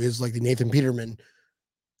 who is like the Nathan Peterman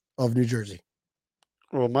of New Jersey?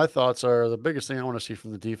 Well, my thoughts are the biggest thing I want to see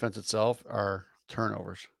from the defense itself are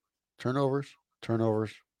turnovers.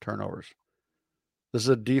 This is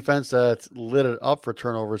a defense that lit it up for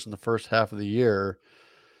turnovers in the first half of the year,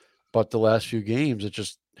 but the last few games, it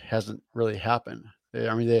just hasn't really happened. They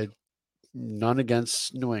had none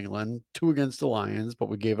against New England, 2 against the Lions, but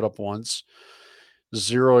we gave it up once,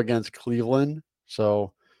 0 against Cleveland.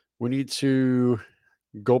 So we need to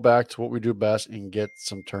go back to what we do best and get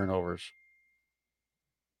some turnovers.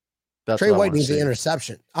 That's Trey White needs an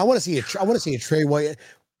interception. I want to see a Trey White.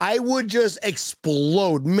 I would just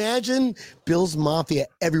explode. Imagine Bills Mafia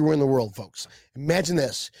everywhere in the world, folks. Imagine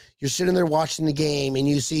this. You're sitting there watching the game and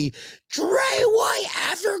you see Trey White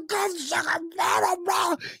after comes second.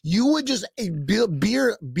 You would just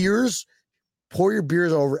pour your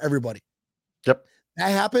beers over everybody. Yep. That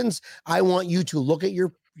happens. I want you to look at your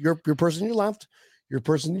person to your left, your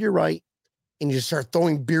person to your right, and you just start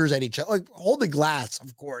throwing beers at each other. Like, hold the glass,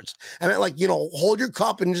 of course. I mean, hold your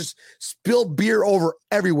cup and just spill beer over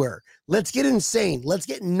everywhere. Let's get insane. Let's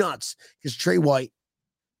get nuts. Because Trey White,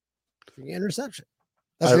 interception.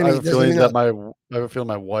 I have a feeling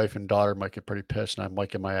my wife and daughter might get pretty pissed, and I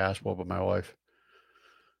might get my ass whooped with my wife.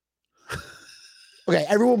 Okay,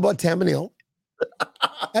 everyone but Tampa Neal.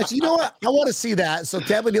 Actually, you know what? I want to see that. So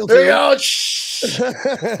Tampa Neal. There you go.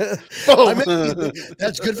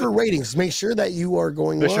 That's good for ratings. Make sure that you are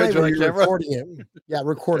going live or you're recording it. Yeah,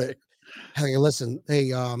 record it. Hey, listen.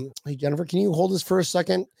 Hey, Jennifer, can you hold this for a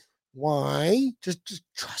second? Why? Just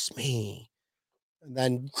trust me. And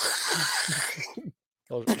then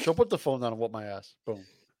she'll put the phone down and whoop my ass. Boom.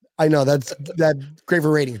 I know that's great for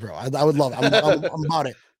ratings, bro. I would love it. I'm about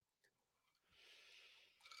it.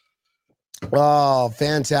 Oh,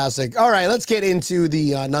 fantastic. All right, let's get into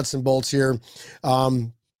the nuts and bolts here.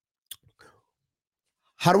 How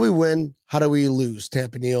do we win? How do we lose,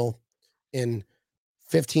 Tampa Neal, in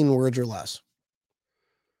 15 words or less?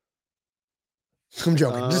 I'm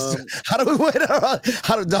joking. Just how do we win?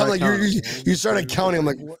 You started counting. I'm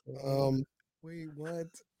like, wait, what?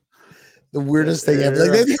 The weirdest thing ever.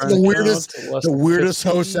 Like, the weirdest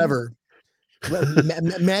host ever.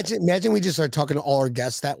 Imagine we just start talking to all our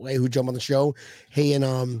guests that way who jump on the show. Hey,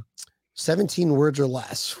 in 17 words or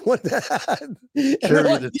less. What that?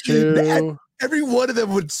 Every one of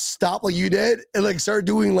them would stop like you did and like start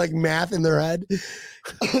doing like math in their head.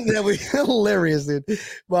 That would be hilarious, dude.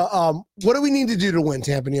 But what do we need to do to win,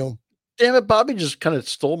 Tampa Neal? Damn it, Bobby just kind of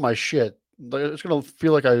stole my shit. It's gonna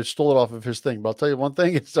feel like I stole it off of his thing. But I'll tell you one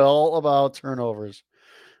thing: it's all about turnovers.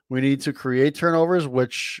 We need to create turnovers,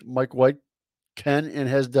 which Mike White can and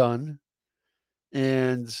has done,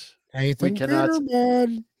 and we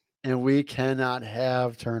cannot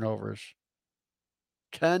have turnovers.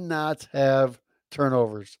 Cannot have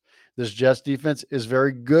turnovers. This Jets defense is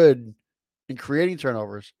very good in creating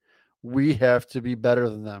turnovers. We have to be better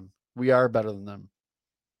than them. We are better than them.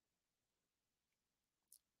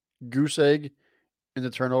 Goose egg in the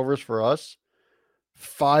turnovers for us,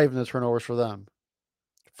 5 in the turnovers for them.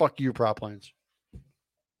 Fuck you, prop lines.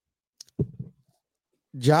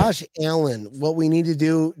 Josh Allen, what we need to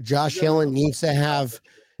do, Josh Allen needs to have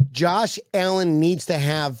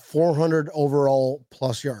 400 overall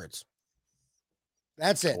plus yards.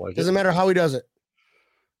 That's it. Doesn't matter how he does it.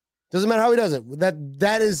 Doesn't matter how he does it.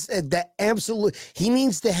 That is that absolute. He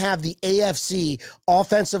needs to have the AFC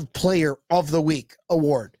Offensive Player of the Week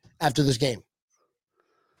award after this game.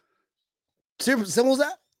 Simple as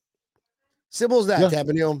that. Simple as that, Yeah.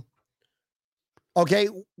 Tampanil. Okay,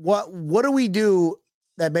 what do we do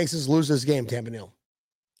that makes us lose this game, Tampanil?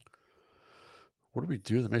 What do we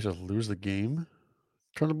do that makes us lose the game?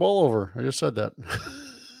 Turn the ball over. I just said that.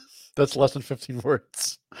 That's less than 15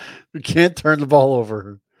 words. We can't turn the ball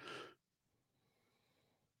over.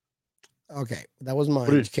 Okay, that was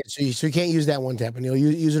mine. So you can't use that one, Tampanil.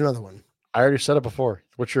 Use another one. I already said it before.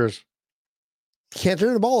 What's yours? Can't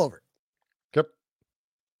turn the ball over. Yep.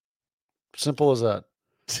 Simple as that.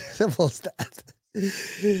 Simple as that.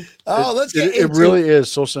 Let's get it into really is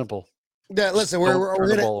so simple. Yeah, listen, we're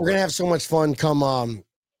gonna have so much fun come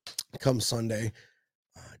Sunday.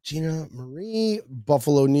 Gina Marie,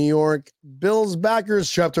 Buffalo, New York, Bills backers,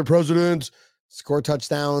 chapter presidents, score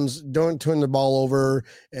touchdowns, don't turn the ball over,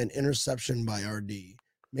 and interception by RD.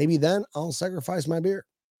 Maybe then I'll sacrifice my beer.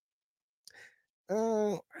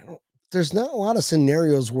 There's not a lot of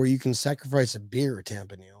scenarios where you can sacrifice a beer,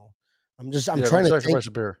 Tampanil. I'm trying to sacrifice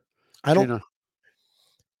a beer. I don't. Gina.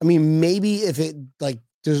 I mean, maybe if it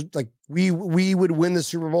there's we would win the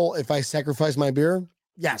Super Bowl if I sacrifice my beer.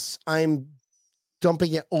 Yes, I'm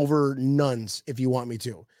dumping it over nuns if you want me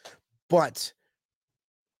to, but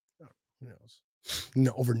who knows?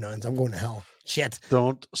 No, over nuns. I'm going to hell. Shit.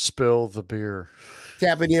 Don't spill the beer.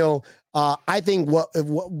 Tampanil. I think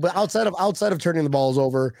but outside of turning the balls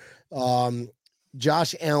over,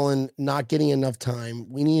 Josh Allen not getting enough time.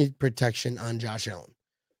 We need protection on Josh Allen.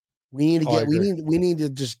 We need to we need to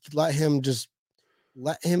just let him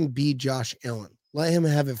be Josh Allen. Let him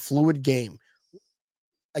have a fluid game.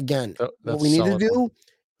 Again, what we need to do,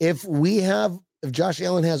 if Josh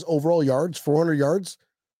Allen has overall yards, 400 yards,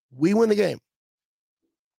 we win the game.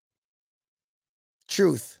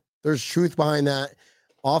 Truth. There's truth behind that.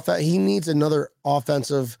 He needs another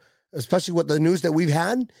offensive, especially with the news that we've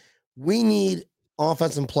had. We need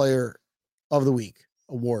Offensive Player of the Week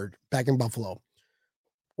award back in Buffalo,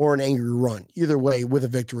 or an angry run. Either way, with a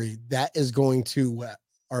victory, that is going to wet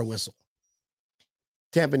our whistle.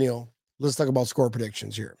 Tampanil, let's talk about score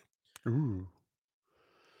predictions here. Ooh.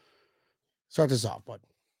 Start this off, bud.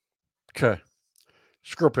 Okay.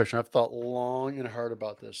 Score prediction. I've thought long and hard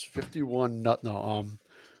about this. 51. All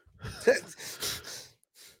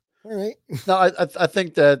right. No, I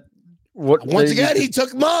think that once again he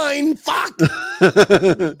took mine. Fuck.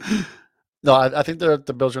 No, I think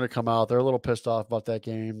the Bills are going to come out. They're a little pissed off about that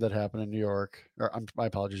game that happened in New York, or my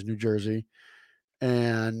apologies, New Jersey.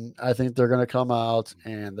 And I think they're going to come out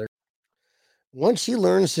and they're. Once he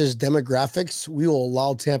learns his demographics, we will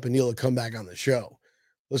allow Tampanil to come back on the show.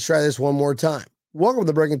 Let's try this one more time. Welcome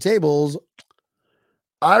to Breaking Tables.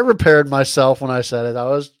 I repaired myself when I said it. I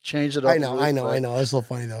was changed it up. I know. It's so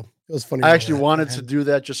funny though. It was funny. I actually wanted to do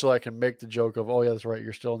that just so I can make the joke of, oh yeah, that's right.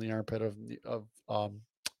 You're still in the armpit of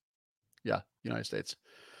United States.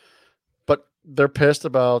 But they're pissed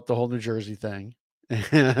about the whole New Jersey thing,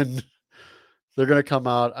 and they're going to come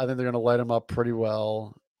out. I think they're going to light them up pretty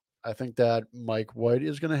well. I think that Mike White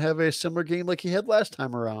is going to have a similar game like he had last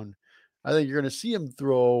time around. I think you're going to see him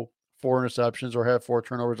throw 4 interceptions or have 4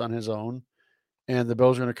 turnovers on his own. And the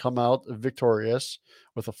Bills are going to come out victorious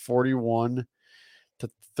with a 41-13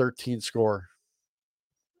 score.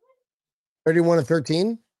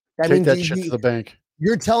 31-13? Take that shit to the bank.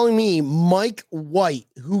 You're telling me Mike White,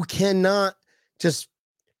 who cannot just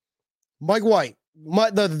Mike White,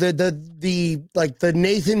 the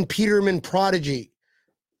Nathan Peterman prodigy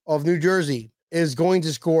of New Jersey, is going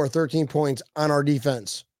to score 13 points on our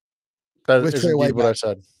defense. That is indeed what I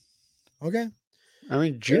said. Okay. I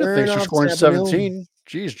mean, Gina thinks you're scoring 17.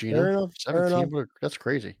 Jeez, Gina. 17. That's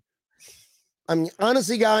crazy. I mean,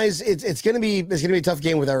 honestly, guys, it's gonna be a tough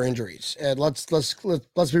game with our injuries. And let's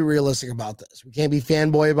be realistic about this. We can't be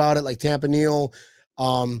fanboy about it like Tampanil.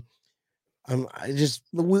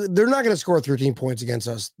 They're not going to score 13 points against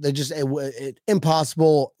us. They just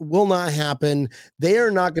impossible, will not happen. They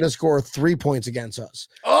are not going to score 3 points against us.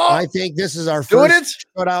 I think this is our first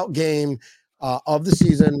shutout game of the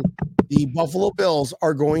season. The Buffalo Bills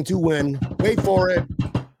are going to win. Wait for it.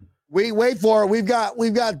 Wait for it. We've got.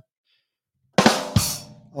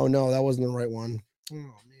 Oh no, that wasn't the right one. Oh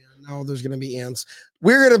man, no, there's gonna be ants.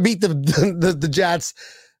 We're gonna beat the Jets.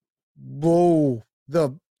 Whoa,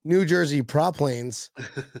 the New Jersey Prop Planes,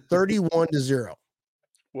 31-0.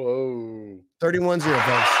 Whoa, 31-0,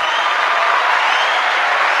 folks.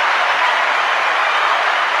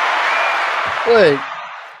 Wait,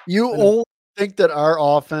 you only think that our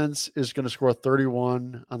offense is going to score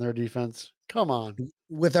 31 on their defense? Come on.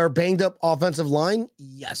 With our banged up offensive line,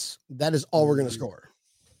 yes, that is all we're going to score.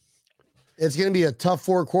 It's going to be a tough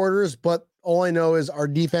 4 quarters, but all I know is our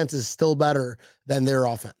defense is still better than their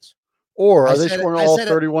offense. Or are they scoring all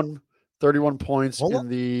 31 points in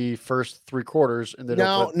the first 3 quarters? And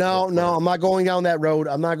no, I'm not going down that road.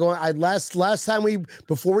 I'm not going. Last time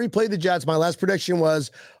before we played the Jets, my last prediction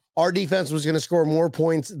was our defense was going to score more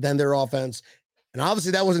points than their offense, and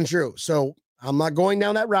obviously that wasn't true. So I'm not going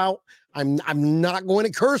down that route. I'm not going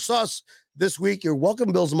to curse us this week. You're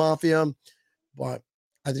welcome, Bills Mafia, but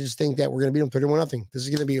I just think that we're going to beat them 31-0. This is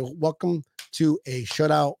going to be a welcome to a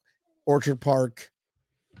shutout, Orchard Park.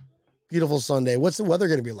 Beautiful Sunday. What's the weather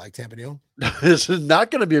going to be like, Tampa Neal? This is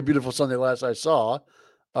not going to be a beautiful Sunday. Last I saw,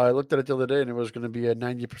 I looked at it the other day, and it was going to be a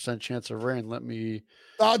 90% chance of rain. Let me.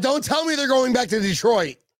 Don't tell me they're going back to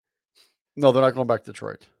Detroit. No, they're not going back to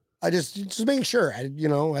Detroit. I just making sure.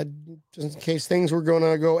 Just in case things were going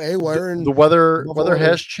to go AWOL. And the weather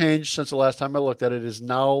has changed since the last time I looked at it. It is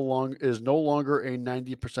no longer a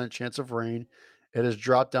 90% chance of rain. It has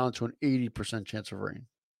dropped down to an 80% chance of rain.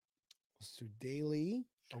 So daily.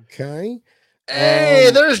 Okay. Hey,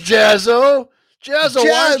 there's Jazzo. Jazzo,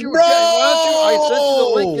 why don't you? I sent you the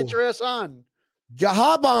link. Get your ass on.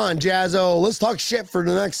 Hop on, Jazzo. Let's talk shit for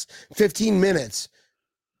the next 15 minutes.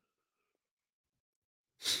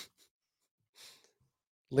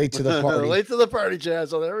 Late to the party. Late to the party,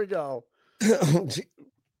 Jazzo. There we go.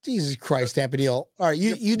 Jesus Christ, Tampa Neal. All right,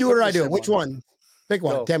 you do it or I do it. Which one? Pick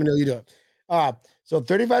one. Tampa Neal, you do it. So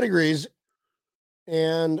 35 degrees.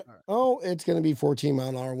 And it's going to be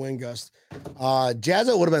 14-mile-an-hour wind gust.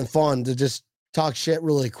 Jazzo would have been fun to just talk shit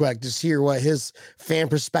really quick, just hear what his fan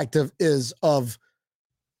perspective is of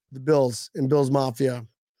the Bills and Bills Mafia.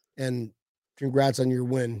 And congrats on your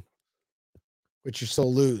win, which you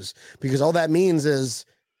still lose, because all that means is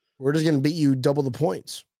we're just going to beat you double the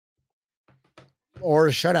points or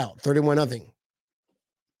a shutout, 31-0.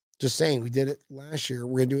 Just saying, we did it last year.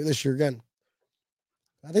 We're going to do it this year again.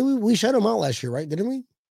 I think we shut them out last year, right? Didn't we?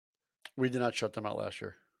 We did not shut them out last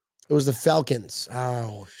year. It was the Falcons.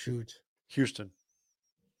 Oh, shoot. Houston.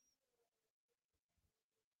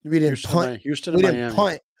 We didn't punt. Houston and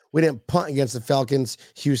Miami. We didn't punt against the Falcons,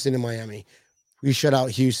 Houston, and Miami. We shut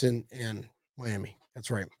out Houston and Miami.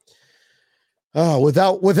 That's right. Oh,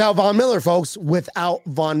 without Von Miller, folks. Without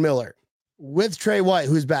Von Miller. With Trey White,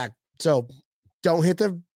 who's back. So don't hit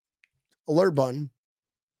the alert button.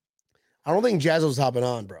 I don't think Jazzo's hopping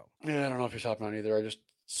on, bro. Yeah, I don't know if he's hopping on either. I just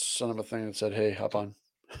sent him a thing that said, "Hey, hop on."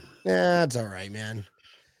 Yeah, that's all right, man.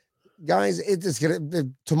 Guys, it's gonna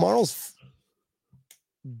tomorrow's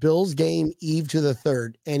Bills game, eve to the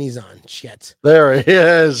 3rd, and he's on. Shit. There he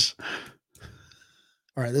is.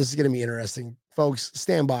 All right, this is gonna be interesting, folks.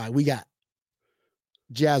 Stand by. We got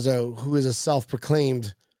Jazzo, who is a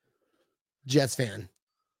self-proclaimed Jets fan.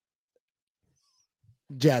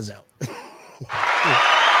 Jazzo.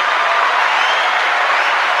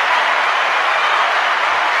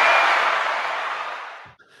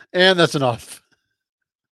 And that's enough.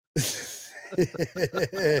 You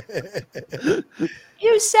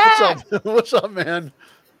said. What's up, man?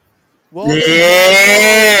 Well,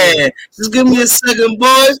 yeah. Just give me a second,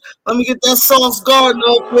 boys. Let me get that Sauce Garden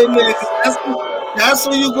open there. That's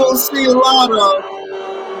what you're going to see a lot of.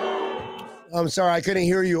 I'm sorry, I couldn't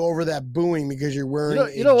hear you over that booing because you're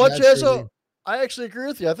wearing. You know what, Jazzo? I actually agree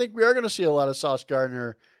with you. I think we are going to see a lot of Sauce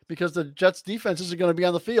Gardner because the Jets defense isn't going to be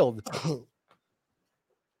on the field.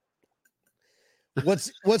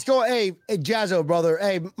 What's going? Hey, Jazzo, brother.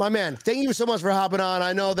 Hey, my man. Thank you so much for hopping on.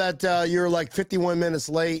 I know that you're like 51 minutes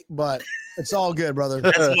late, but it's all good, brother.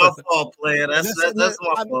 That's my fault, player. That's my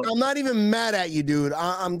fault. I'm not even mad at you, dude.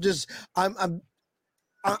 I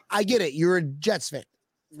get it. You're a Jets fan.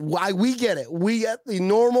 We get it. We get the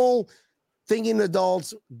normal thinking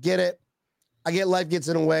adults get it. I get life gets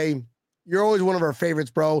in the way. You're always one of our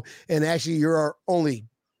favorites, bro. And actually, you're our only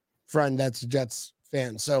friend that's a Jets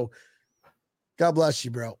fan. So. God bless you,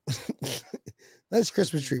 bro. Nice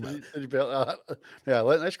Christmas tree, man. Yeah,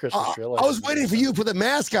 nice Christmas tree. I was waiting for you to put the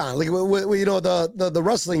mask on, like the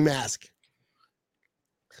wrestling mask.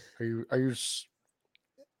 Are you?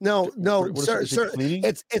 No, sir, is he sir. cleaning?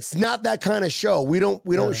 It's not that kind of show. We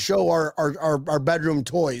don't show our bedroom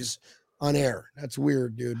toys on air. That's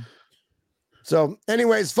weird, dude. So,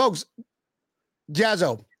 anyways, folks,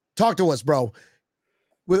 Jazzo, talk to us, bro.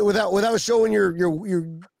 Without showing you're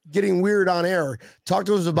getting weird on air, talk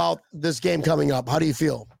to us about this game coming up. How do you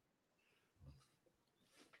feel?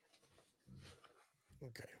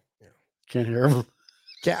 Okay. Yeah. Can't hear him.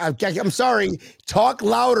 I'm sorry. Talk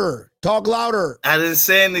louder. Talk louder. I didn't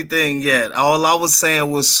say anything yet. All I was saying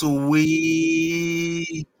was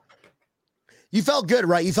sweet. You felt good,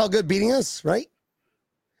 right? You felt good beating us, right?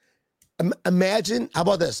 Imagine, how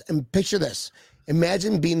about this? And picture this.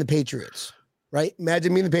 Imagine being the Patriots, right?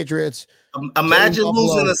 Imagine being the Patriots. Imagine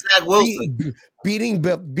losing to Zach Wilson.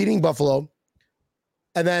 Beating Buffalo,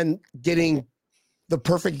 and then getting the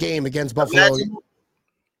perfect game against Buffalo.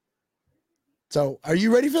 So, are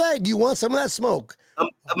you ready for that? Do you want some of that smoke?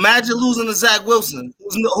 Imagine losing to Zach Wilson,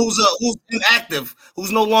 who's inactive,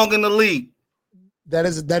 who's no longer in the league.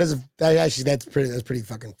 That's pretty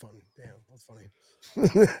fucking fun. Damn, that's funny.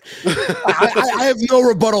 I have no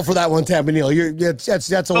rebuttal for that one, Tampanil.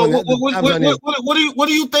 That's the one. What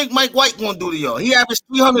do you think Mike White gonna do to y'all? He averaged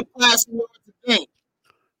 300 passing yards a game.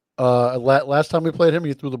 Last time we played him,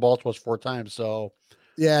 he threw the ball to us 4 times. So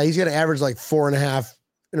yeah, he's gonna average like 4.5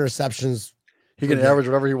 interceptions. He can average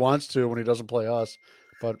whatever he wants to when he doesn't play us.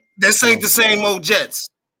 But this ain't the same old Jets.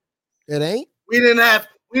 It ain't. We didn't have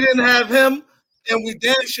him, and we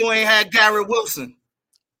damn sure ain't had Garrett Wilson.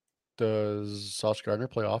 Does Sauce Gardner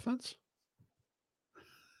play offense?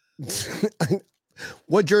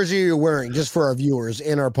 What jersey are you wearing, just for our viewers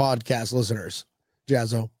and our podcast listeners,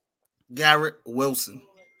 Jazzo? Garrett Wilson.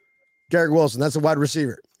 Garrett Wilson. That's a wide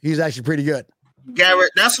receiver. He's actually pretty good. Garrett.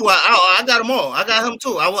 That's why I got them all. I got him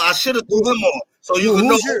too. I should have threw him all, so you can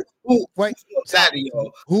know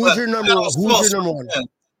who's your number one?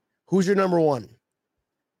 Who's your number one?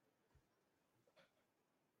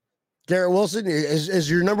 Garrett Wilson is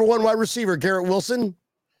your number one wide receiver. Garrett Wilson.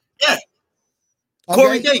 Yeah. Okay.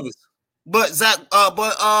 Corey Davis, but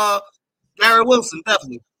Garrett Wilson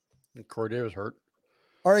definitely. Corey Davis hurt.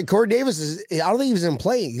 All right, Corey Davis is. I don't think he's in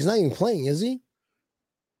playing. He's not even playing, is he?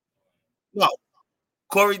 No.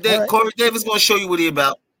 Corey Davis gonna show you what he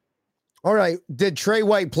about. All right. Did Trey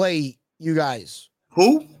White play you guys?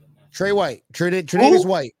 Who? Trey White. Tre'Davious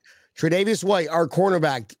White. Tre'Davious White, our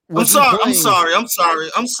cornerback. I'm sorry.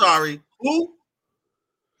 Who?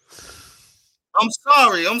 I'm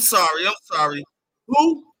sorry.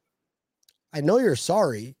 Who? I know you're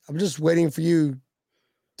sorry. I'm just waiting for you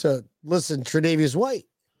to listen. Tre'Davious White.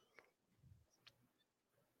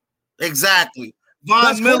 Exactly.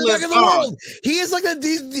 Von Miller is gone. He is like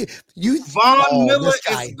Von Miller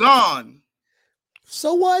is gone.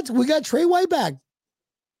 So what? We got Trey White back.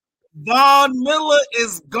 Von Miller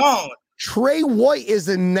is gone. Trey White is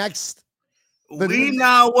the next. We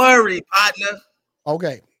not worried, partner.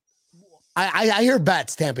 Okay. I hear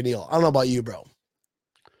bets, Tampanil. I don't know about you, bro.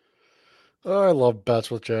 Oh, I love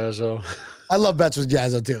bets with Jazzo. I love bets with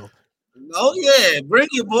Jazzo too. Oh yeah, bring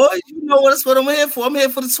it, boy. You know that's what I'm here for. I'm here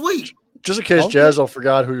for the sweet. Just in case Jazzo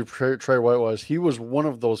forgot who Trey White was, he was one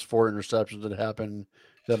of those 4 interceptions that happened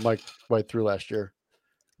that Mike White threw last year.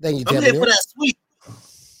 Thank you, I'm here for that sweet.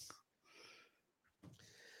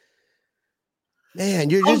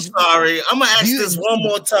 Man, I'm sorry. I'm gonna ask this one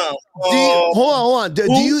more time. Hold on. Do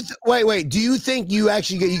you wait? Do you think you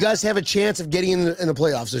guys have a chance of getting in the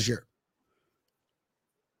playoffs this year?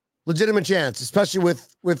 Legitimate chance, especially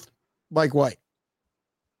with Mike White.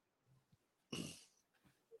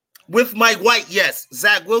 With Mike White, yes.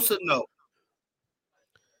 Zach Wilson, no.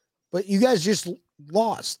 But you guys just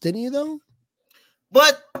lost, didn't you, though?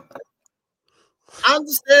 But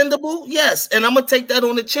understandable, yes. And I'm going to take that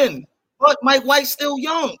on the chin. But Mike White's still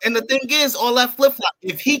young. And the thing is, all that flip-flop,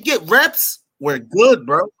 if he get reps, we're good,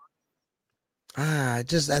 bro.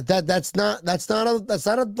 Just that's not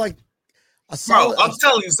a like a solid. Bro, I'm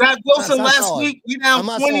telling you, Zach Wilson last week, we down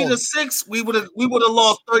 20-6. We would have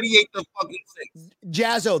lost 38-6.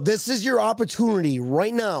 Jazzo, this is your opportunity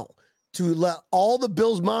right now to let all the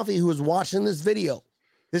Bills Mafia who is watching this video.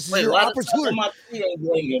 This is your opportunity.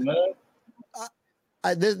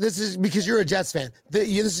 This is because you're a Jets fan. This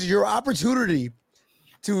is your opportunity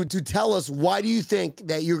to tell us why do you think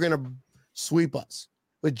that you're going to sweep us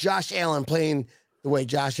with Josh Allen playing the way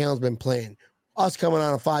Josh Allen's been playing, us coming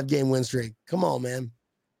on a 5-game win streak. Come on, man.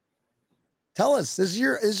 Tell us. This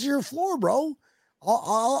is your floor, bro.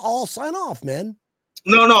 I'll sign off, man.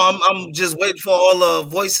 No, I'm just waiting for all the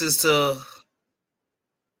voices to.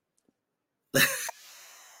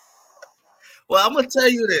 Well, I'm gonna tell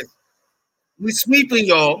you this: we sweeping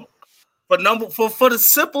y'all for the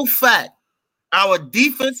simple fact, our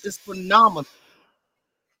defense is phenomenal.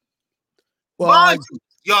 Well,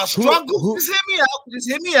 y'all struggle. Just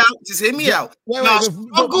hear me out.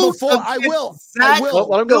 Before I will.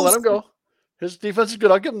 Let him go. His defense is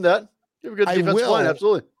good. I'll give him that. You have a good defensive line,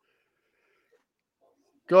 absolutely.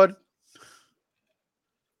 Go ahead.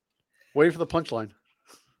 Wait for the punchline.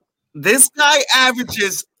 This guy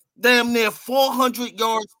averages damn near 400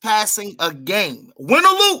 yards passing a game. Win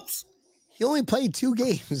or lose. He only played 2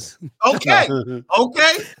 games. Okay.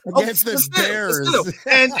 Against the Bears.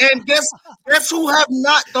 And guess who have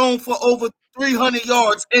not thrown for over 300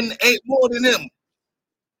 yards and 8 more than him?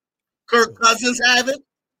 Kirk Cousins have it.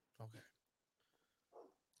 Okay.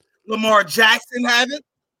 Lamar Jackson have it.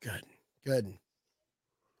 Good.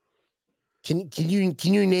 Can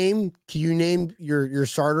you name your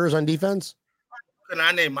starters on defense? Can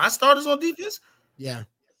I name my starters on defense? Yeah.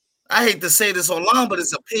 I hate to say this online, but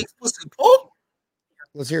it's a pig's pussy pull.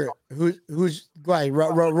 Let's hear it. Who's go ahead,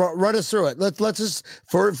 run us through it. Let's just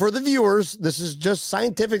for the viewers. This is just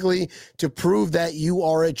scientifically to prove that you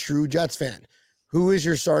are a true Jets fan. Who is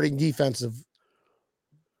your starting defensive?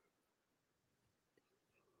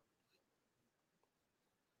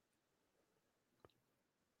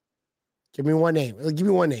 Give me one name.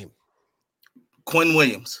 Quinn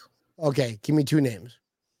Williams. Okay, give me 2 names.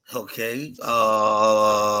 Okay.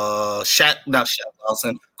 Not Shaq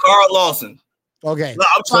Lawson. Carl Lawson. Okay. Look,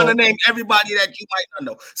 I'm trying to name everybody that you might not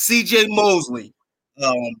know. CJ Mosley.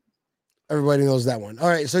 Everybody knows that one. All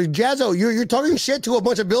right. So Jazzo, you're talking shit to a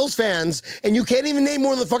bunch of Bills fans, and you can't even name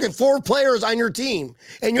more than fucking 4 players on your team.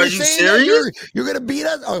 And you're saying serious? That you're gonna beat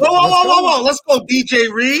us. Oh, whoa. Let's go DJ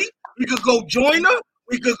Reed. We could go Joyner.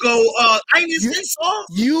 We could go I ain't even say Sauce.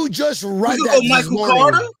 You just read we that. Go Michael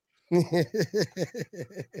Carter.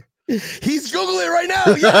 He's Googling it right now.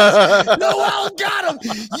 Yes. Noel got him.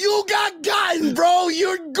 You got gotten, bro.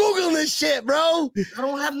 You're Googling this shit, bro. I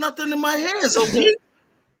don't have nothing in my hands, okay?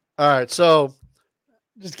 All right, so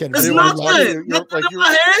just kidding. There's nothing in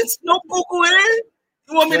my hands. No Google in.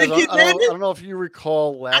 You want me to keep naming? I don't know if you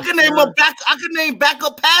recall last. I can name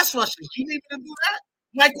backup pass rushers. You need me to do that?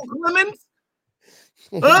 Michael Clemens.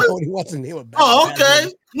 Huh? He wants to name a backup. Oh,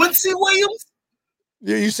 okay. Quincy Williams.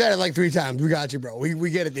 You said it like 3 times. We got you, bro. We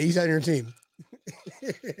get it. He's on your team.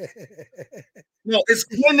 No, it's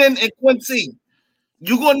Quinnan and Quincy.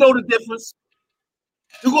 You're going to know the difference.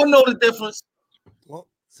 Well,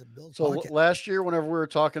 so last year, whenever we were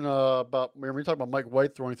talking about Mike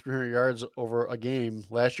White throwing 300 yards over a game,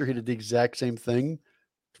 last year he did the exact same thing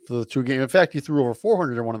for the 2 games. In fact, he threw over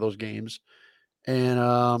 400 in one of those games. And,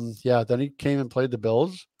 then he came and played the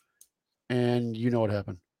Bills. And you know what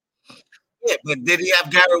happened. Yeah, but did he have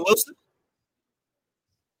Garrett Wilson?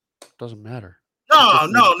 Doesn't matter. No,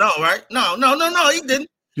 right? No, he didn't.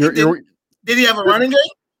 Did he have a running game?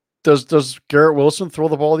 Does Garrett Wilson throw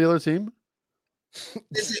the ball to the other team?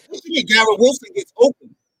 Garrett Wilson gets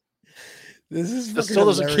open. This is still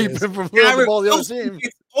doesn't keep him from throwing the ball to the other team.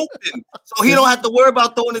 Gets open, so he don't have to worry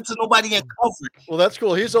about throwing it to nobody in coverage. Well, that's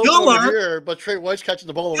cool. He's over here, but Trey White's catching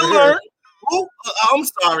the ball over here. Who? I'm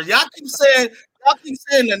sorry. Y'all keep saying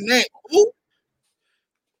the name. Who?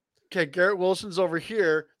 Okay, Garrett Wilson's over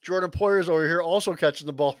here. Jordan Poyer's over here, also catching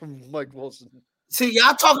the ball from Mike Wilson. See,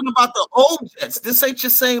 y'all talking about the old Jets. This ain't your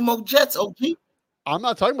same old Jets, OG. I'm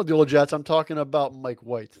not talking about the old Jets. I'm talking about Mike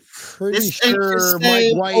White. Pretty sure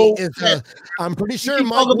Mike White is. I'm pretty sure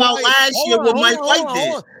Mike White. About last year what Mike White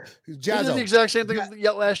did. Jazzo, he did the exact same thing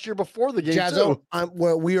last year before the game. Jazzo,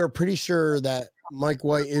 we are pretty sure that Mike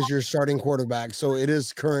White is your starting quarterback, so it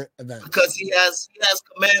is current event. Because he has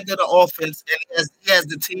command of the offense and he has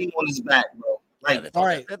the team on his back, bro. Like, all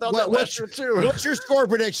right. What's your score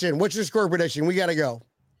prediction? We gotta go.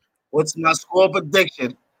 What's my score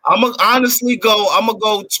prediction? I'm gonna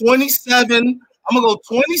go 27. I'm gonna go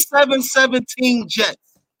 27-17 Jets.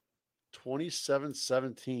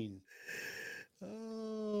 27-17.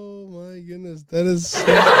 Oh my goodness, that is so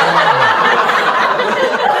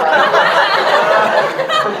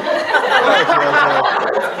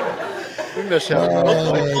we miss him.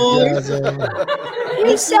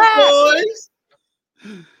 Boys.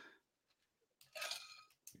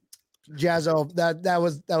 Jazzo, that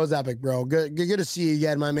was epic, bro. Good to see you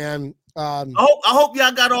again, my man. I hope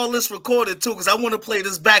y'all got all this recorded too, because I want to play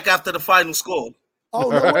this back after the final score. Oh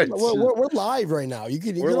no, right. we're live right now. You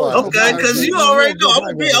can okay, because you already know.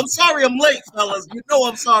 I'm sorry I'm late, fellas. You know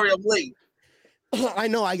I'm sorry I'm late. I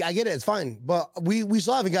know, I get it. It's fine, but we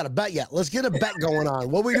still haven't got a bet yet. Let's get a bet going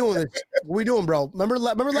on. What we doing? What we doing, bro? Remember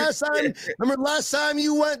last time? Remember last time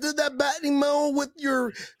you went to that betting mode with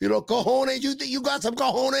your, cojones? You think you got some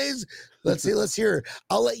cojones? Let's see. Let's hear.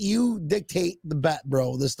 I'll let you dictate the bet,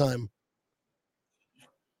 bro. This time.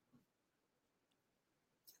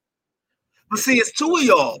 But see, it's two of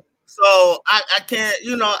y'all. So I can't,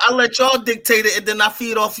 I let y'all dictate it and then I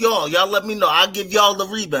feed off y'all. Y'all let me know. I'll give y'all the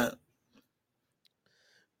rebound.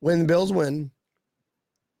 When the Bills win,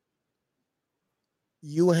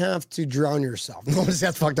 you have to drown yourself. No,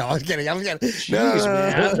 that's fucked up. I'm kidding. Jeez,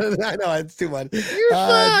 no. I know, it's too much.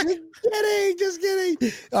 Just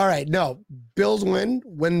kidding. All right, no. Bills win.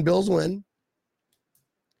 When Bills win,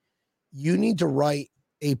 you need to write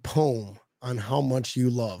a poem on how much you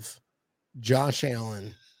love Josh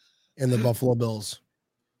Allen and the Buffalo Bills.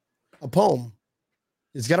 A poem.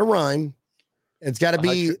 It's got to rhyme. It's got to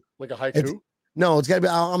be like a haiku. No, it's got to be.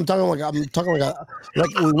 I'm talking like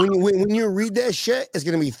when you read that shit, it's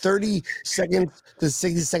gonna be 30 seconds to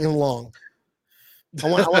 60 seconds long. I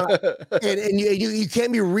want, and you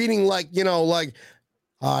can't be reading like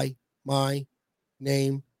hi, my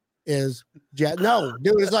name is Jazz. No,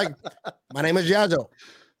 dude, it's like my name is Jazzo.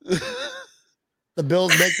 The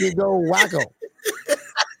Bills make me go wacko.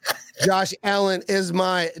 Josh Allen is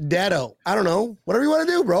my daddo. I don't know. Whatever you want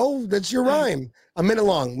to do, bro. That's your rhyme. A minute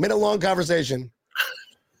long conversation.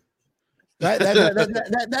 Right?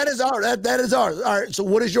 That is ours. That is ours. All right. So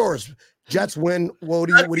what is yours? Jets win. What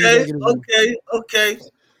do you Okay.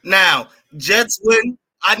 Now, Jets win.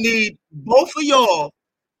 I need both of y'all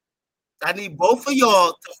to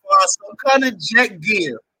find some kind of jet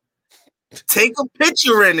gear. Take a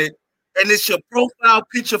picture in it, and it's your profile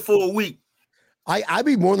picture for a week. I'd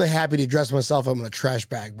be more than happy to dress myself up in a trash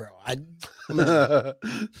bag, bro.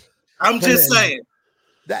 I'm just saying.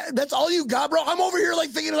 That's all you got, bro. I'm over here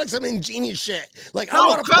thinking some ingenious shit.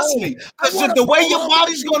 No, trust me. Because the way your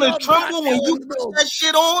body's gonna tremble when you put that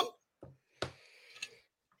shit on.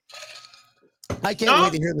 I can't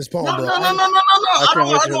wait to hear this poem, bro. No. I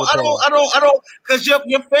don't. Because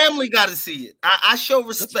your family got to see it. I show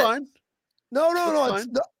respect. That's fine. No.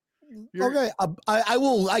 Okay, I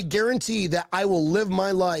will. I guarantee that I will live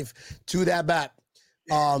my life to that bet.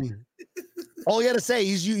 All you got to say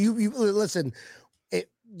is you listen.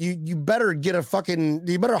 You better get a fucking.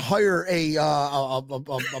 You better hire a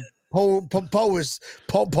poist.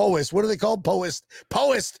 What are they called? Poist.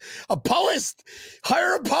 A poist.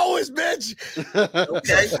 Hire a poist, bitch.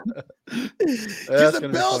 Okay. Because the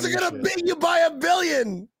Bills are gonna beat you by $1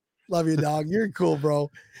 billion. Love you, dog. You're cool, bro.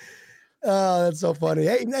 Oh, that's so funny.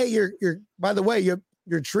 Hey, you're. By the way, your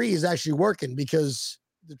tree is actually working because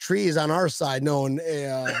the tree is on our side. Knowing we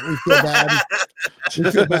feel bad.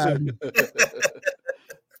 We feel bad.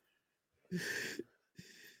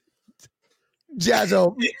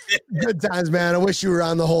 Jazzo, good times, man. I wish you were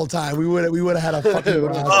on the whole time. We would have had a fucking.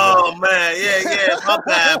 Oh man, yeah, my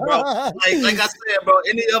bad, bro. Like I said, bro.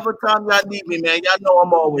 Any other time y'all need me, man, y'all know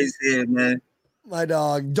I'm always here, man. My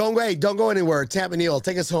dog, don't go anywhere. Tampa Neal,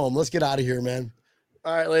 take us home. Let's get out of here, man.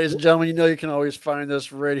 All right, ladies and gentlemen, you can always find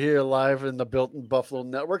us right here live in the Built in Buffalo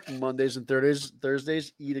Network Mondays and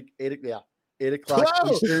Thursdays, 8 o'clock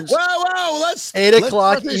Eastern. Whoa! Let's 8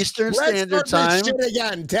 o'clock Eastern Standard Time. Shit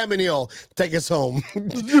again, Tampa Neal, take us home.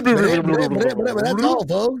 That's all,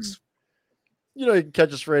 folks. You can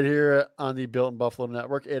catch us right here on the Built in Buffalo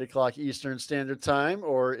Network, 8 o'clock Eastern Standard Time,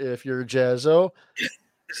 or if you're Jazzo,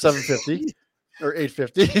 7:50 or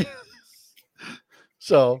 8:50.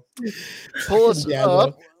 So pull us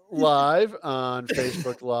up live on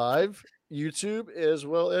Facebook Live, YouTube, as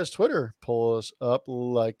well as Twitter. Pull us up,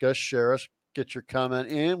 like us, share us, get your comment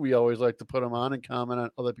in. We always like to put them on and comment on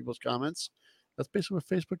other people's comments. That's basically what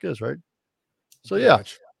Facebook is, right? So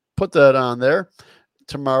put that on there.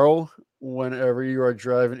 Tomorrow, whenever you are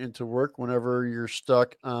driving into work, whenever you're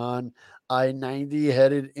stuck on I-90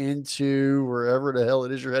 headed into wherever the hell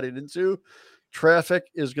it is you're headed into, traffic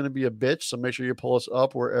is going to be a bitch. So make sure you pull us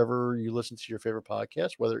up wherever you listen to your favorite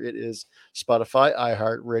podcast, whether it is Spotify,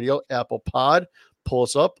 iHeartRadio, Apple Pod. Pull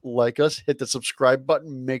us up, like us, hit the subscribe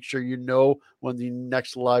button. Make sure you know when the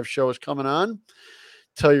next live show is coming on.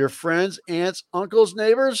 Tell your friends, aunts, uncles,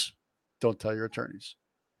 neighbors. Don't tell your attorneys.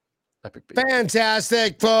 Epic beat.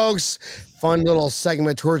 Fantastic, folks. Fun little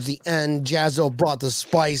segment towards the end. Jazzo brought the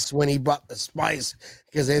spice when he brought the spice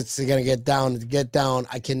because it's going to get down.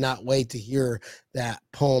 I cannot wait to hear that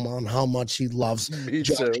poem on how much he loves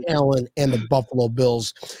Josh Allen and the Buffalo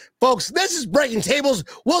Bills. Folks, this is Breaking Tables.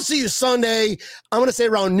 We'll see you Sunday. I'm going to say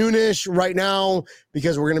around noonish right now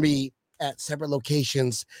because we're going to be at separate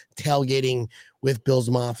locations tailgating with Bills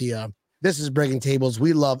Mafia. This is Breaking Tables.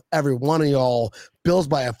 We love every one of y'all. Bills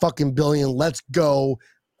by a fucking billion. Let's go.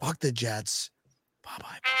 Fuck the Jets.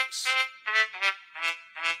 Bye-bye, folks.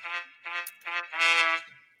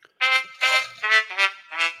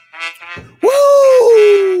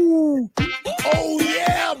 Woo! Oh,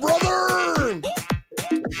 yeah, brother!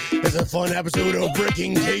 It's a fun episode of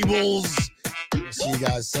Breaking Tables. See you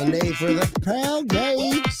guys Sunday for the Proud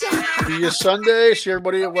Games. See you Sunday. See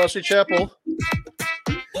everybody at Wesley Chapel.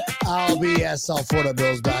 I'll be at South Florida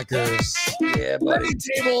Bills backers. Yeah, buddy. Breaking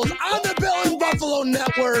Tables on the Bill and Buffalo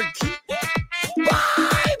Network. Bye!